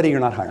 tell everybody you're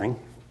not hiring.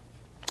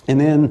 And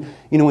then,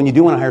 when you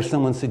do want to hire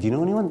someone, say, do you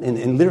know anyone?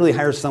 And literally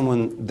hire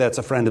someone that's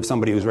a friend of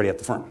somebody who's already at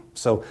the firm.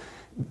 So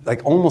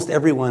like almost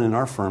everyone in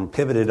our firm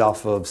pivoted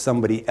off of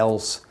somebody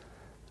else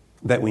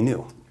that we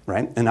knew,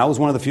 right? And I was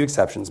one of the few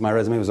exceptions. My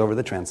resume was over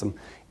the transom.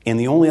 And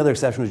the only other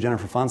exception was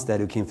Jennifer Fonstad,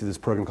 who came through this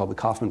program called the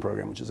Kauffman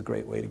Program, which is a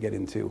great way to get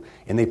into.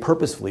 And they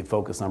purposefully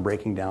focus on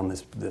breaking down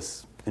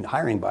this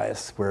hiring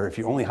bias, where if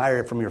you only hire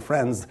it from your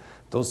friends,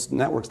 those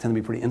networks tend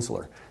to be pretty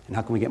insular. And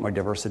how can we get more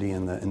diversity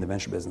in the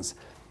venture business?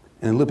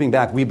 And looping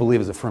back, we believe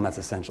as a firm that's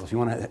essential. If you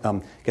want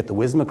to get the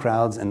wisdom of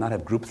crowds and not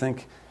have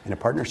groupthink in a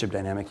partnership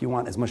dynamic, you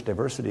want as much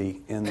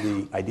diversity in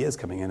the ideas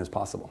coming in as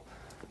possible.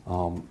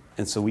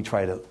 And so we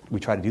try to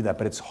do that,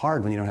 but it's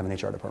hard when you don't have an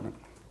HR department.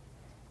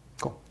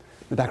 Cool.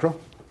 In the back row.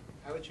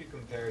 How would you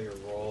compare your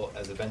role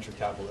as a venture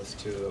capitalist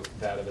to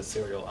that of a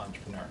serial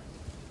entrepreneur?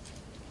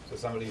 So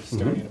somebody who's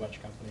starting a bunch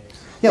of companies.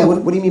 Yeah.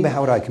 What do you mean by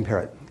how would I compare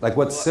it? Like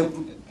what's how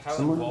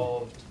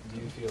involved do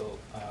you feel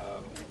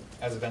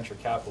as a venture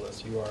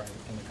capitalist you are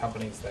in the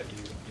companies that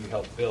you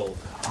help build,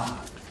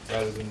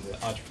 rather than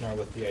the entrepreneur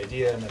with the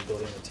idea and then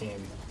building the team?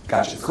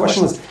 Gotcha. The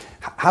question was,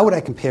 how would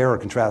I compare or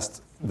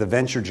contrast the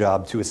venture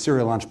job to a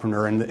serial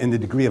entrepreneur and the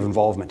degree of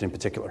involvement in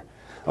particular?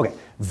 Okay,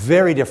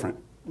 very different.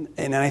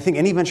 And I think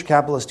any venture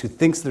capitalist who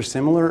thinks they're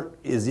similar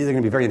is either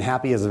going to be very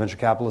unhappy as a venture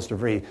capitalist or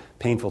very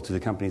painful to the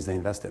companies they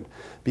invest in,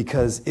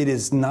 because it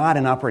is not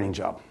an operating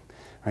job.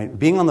 Right?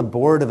 Being on the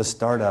board of a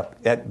startup,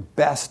 at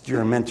best,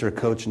 you're a mentor,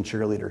 coach, and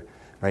cheerleader.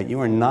 right? You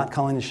are not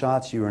calling the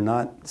shots. You are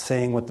not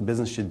saying what the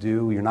business should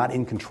do. You're not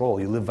in control.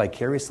 You live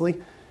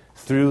vicariously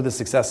through the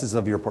successes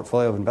of your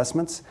portfolio of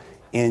investments,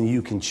 and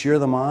you can cheer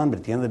them on, but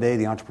at the end of the day,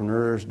 the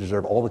entrepreneurs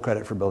deserve all the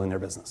credit for building their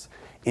business.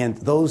 And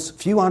those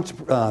few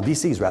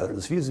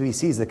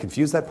VCs that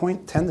confuse that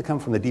point tend to come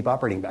from the deep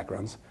operating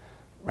backgrounds,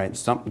 right?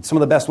 Some of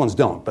the best ones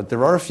don't, but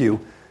there are a few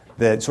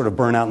that sort of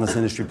burn out in this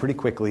industry pretty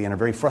quickly and are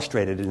very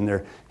frustrated, and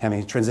they're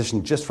having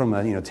transitioned just from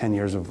 10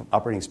 years of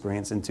operating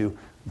experience into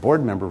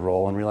board member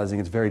role and realizing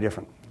it's very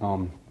different.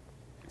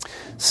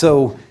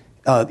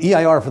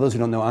 EIR, for those who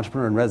don't know,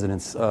 entrepreneur in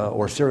residence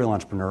or serial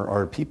entrepreneur,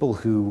 are people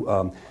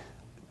who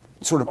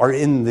sort of are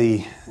in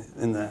the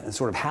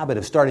sort of habit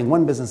of starting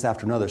one business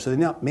after another. So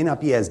they may not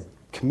be as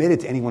committed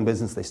to any one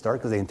business they start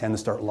because they intend to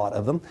start a lot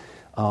of them.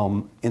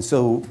 And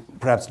so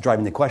perhaps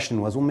driving the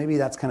question was, well, maybe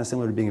that's kind of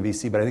similar to being a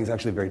VC, but I think it's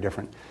actually very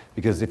different.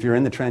 Because if you're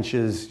in the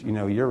trenches,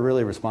 you're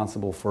really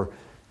responsible for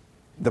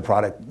the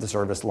product, the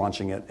service,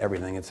 launching it,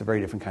 everything. It's a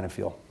very different kind of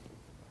feel.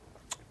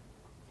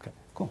 Okay,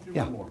 cool.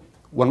 Yeah.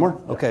 One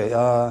more? Okay.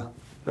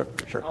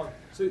 Sure.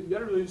 So you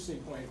had a really interesting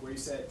point where you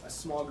said a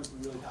small group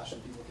of really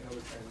passionate people can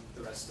overturn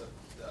the rest of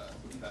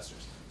the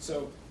investors.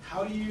 So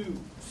how do you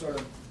sort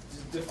of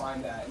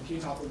define that? And can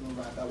you talk a little bit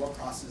about that? What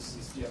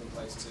processes do you have in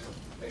place to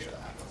make sure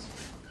that happens?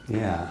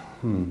 Yeah.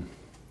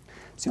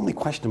 It's the only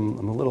question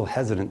I'm a little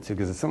hesitant to,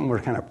 because it's something we're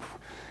kind of,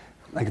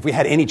 like if we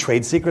had any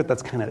trade secret,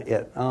 that's kind of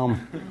it.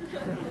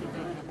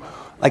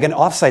 Like in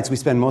offsites, we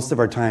spend most of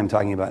our time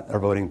talking about our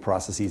voting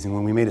processes, and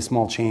when we made a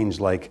small change,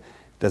 like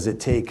does it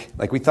take,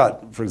 like we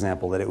thought, for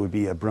example, that it would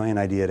be a brilliant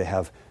idea to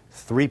have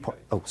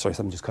oh, sorry,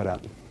 something just cut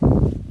out.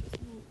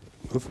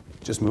 Move?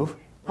 Just move?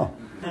 Oh.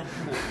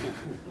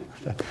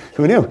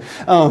 Who knew?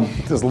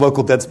 There's a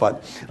local dead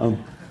spot.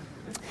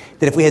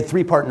 That if we had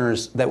 3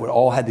 partners that would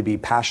all had to be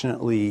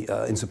passionately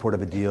in support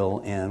of a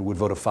deal and would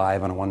vote a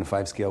 5 on a 1 to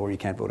 5 scale, where you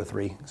can't vote a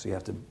 3, so you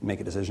have to make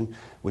a decision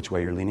which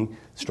way you're leaning: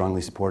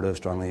 strongly supportive,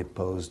 strongly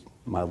opposed,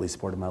 mildly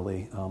supportive,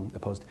 mildly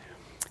opposed.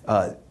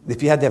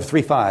 If you had to have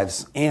 3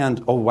 5s,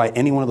 and why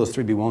any one of those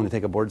 3 be willing to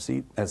take a board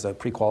seat as a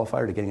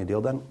pre-qualifier to getting a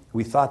deal done,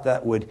 we thought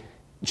that would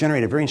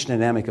generate a very interesting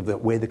dynamic of the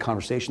way the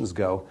conversations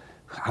go,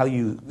 how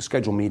you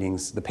schedule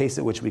meetings, the pace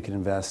at which we could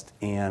invest,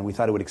 and we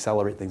thought it would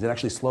accelerate things. It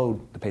actually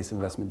slowed the pace of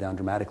investment down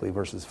dramatically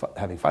versus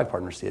having 5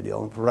 partners see a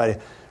deal, and for a variety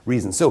of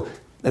reasons. So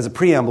as a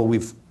preamble,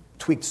 we've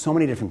tweaked so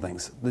many different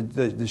things.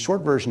 The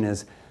short version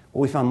is,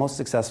 what we found most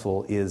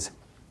successful is,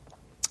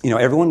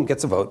 everyone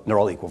gets a vote, and they're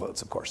all equal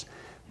votes, of course.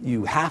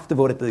 You have to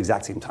vote at the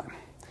exact same time.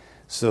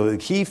 So the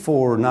key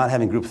for not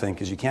having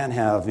groupthink is you can't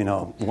have,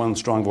 one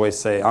strong voice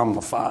say, I'm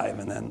a 5,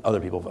 and then other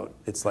people vote.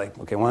 It's like,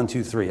 okay, 1,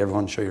 2, 3,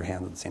 everyone show your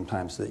hand at the same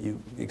time so that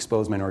you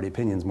expose minority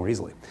opinions more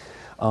easily.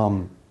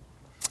 So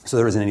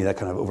there isn't any of that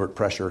kind of overt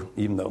pressure,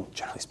 even though,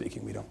 generally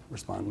speaking, we don't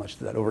respond much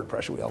to that overt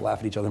pressure. We all laugh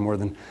at each other more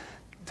than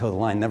toe the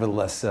line.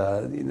 Nevertheless,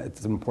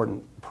 it's an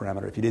important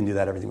parameter. If you didn't do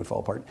that, everything would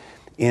fall apart.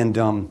 And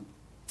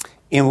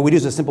what we do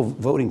is a simple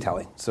voting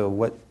tally. So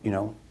what,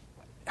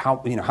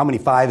 how many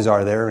 5s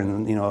are there,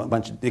 and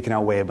it can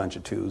outweigh a bunch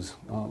of 2s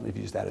if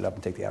you just add it up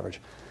and take the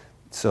average.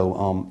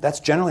 So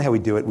that's generally how we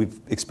do it. We've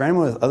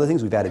experimented with other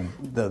things. We've added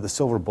the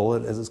silver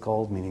bullet, as it's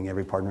called, meaning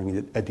every partner can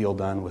get a deal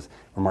done with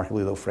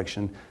remarkably low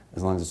friction,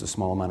 as long as it's a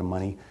small amount of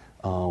money,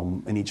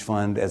 in each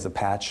fund as a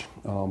patch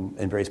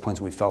at various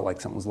points when we felt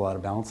like something was a lot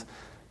of balance.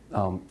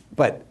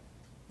 But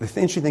the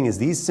interesting thing is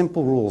these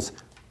simple rules,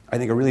 I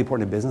think, are really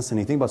important in business. And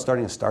you think about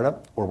starting a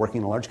startup or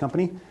working in a large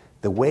company,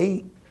 the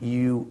way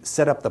you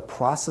set up the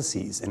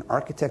processes and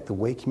architect the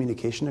way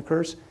communication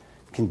occurs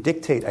can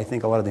dictate, I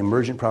think, a lot of the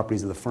emergent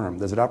properties of the firm.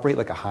 Does it operate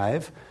like a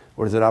hive,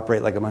 or does it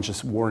operate like a bunch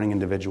of warring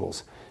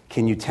individuals?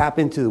 Can you tap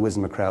into the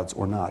wisdom of crowds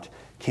or not?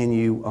 Can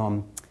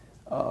you,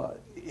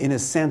 in a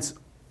sense,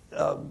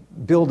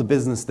 build a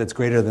business that's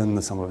greater than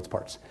the sum of its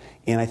parts?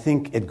 And I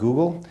think at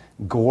Google,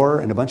 Gore,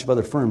 and a bunch of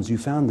other firms, you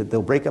found that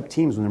they'll break up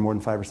teams when there are more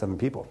than 5 or 7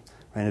 people.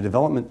 Right? In a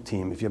development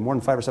team, if you have more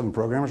than 5 or 7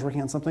 programmers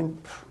working on something,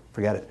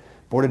 forget it.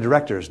 Board of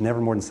directors, never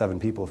more than 7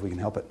 people if we can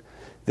help it.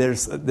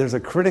 There's a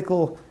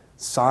critical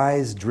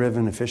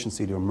size-driven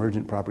efficiency to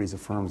emergent properties of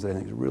firms that I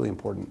think is really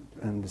important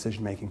in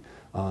decision-making,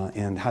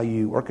 and how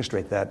you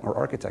orchestrate that or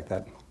architect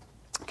that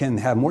can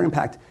have more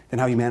impact than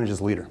how you manage as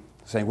a leader.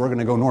 Saying, we're going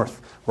to go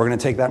north, we're going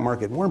to take that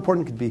market. More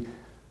important could be,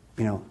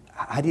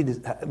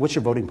 what's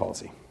your voting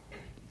policy?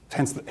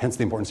 Hence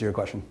the importance of your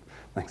question.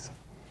 Thanks.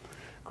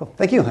 Cool.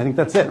 Thank you. I think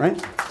that's it, right?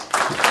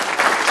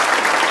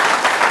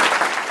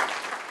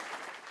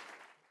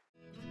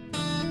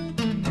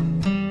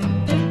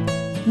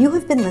 You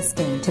have been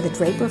listening to the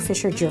Draper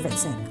Fisher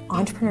Jurvetson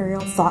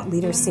Entrepreneurial Thought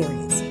Leader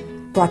Series,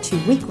 brought to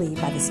you weekly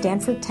by the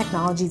Stanford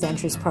Technology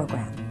Ventures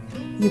Program.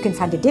 You can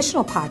find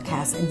additional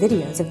podcasts and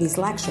videos of these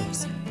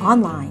lectures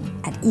online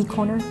at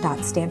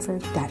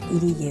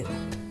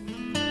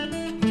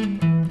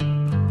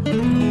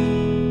ecorner.stanford.edu.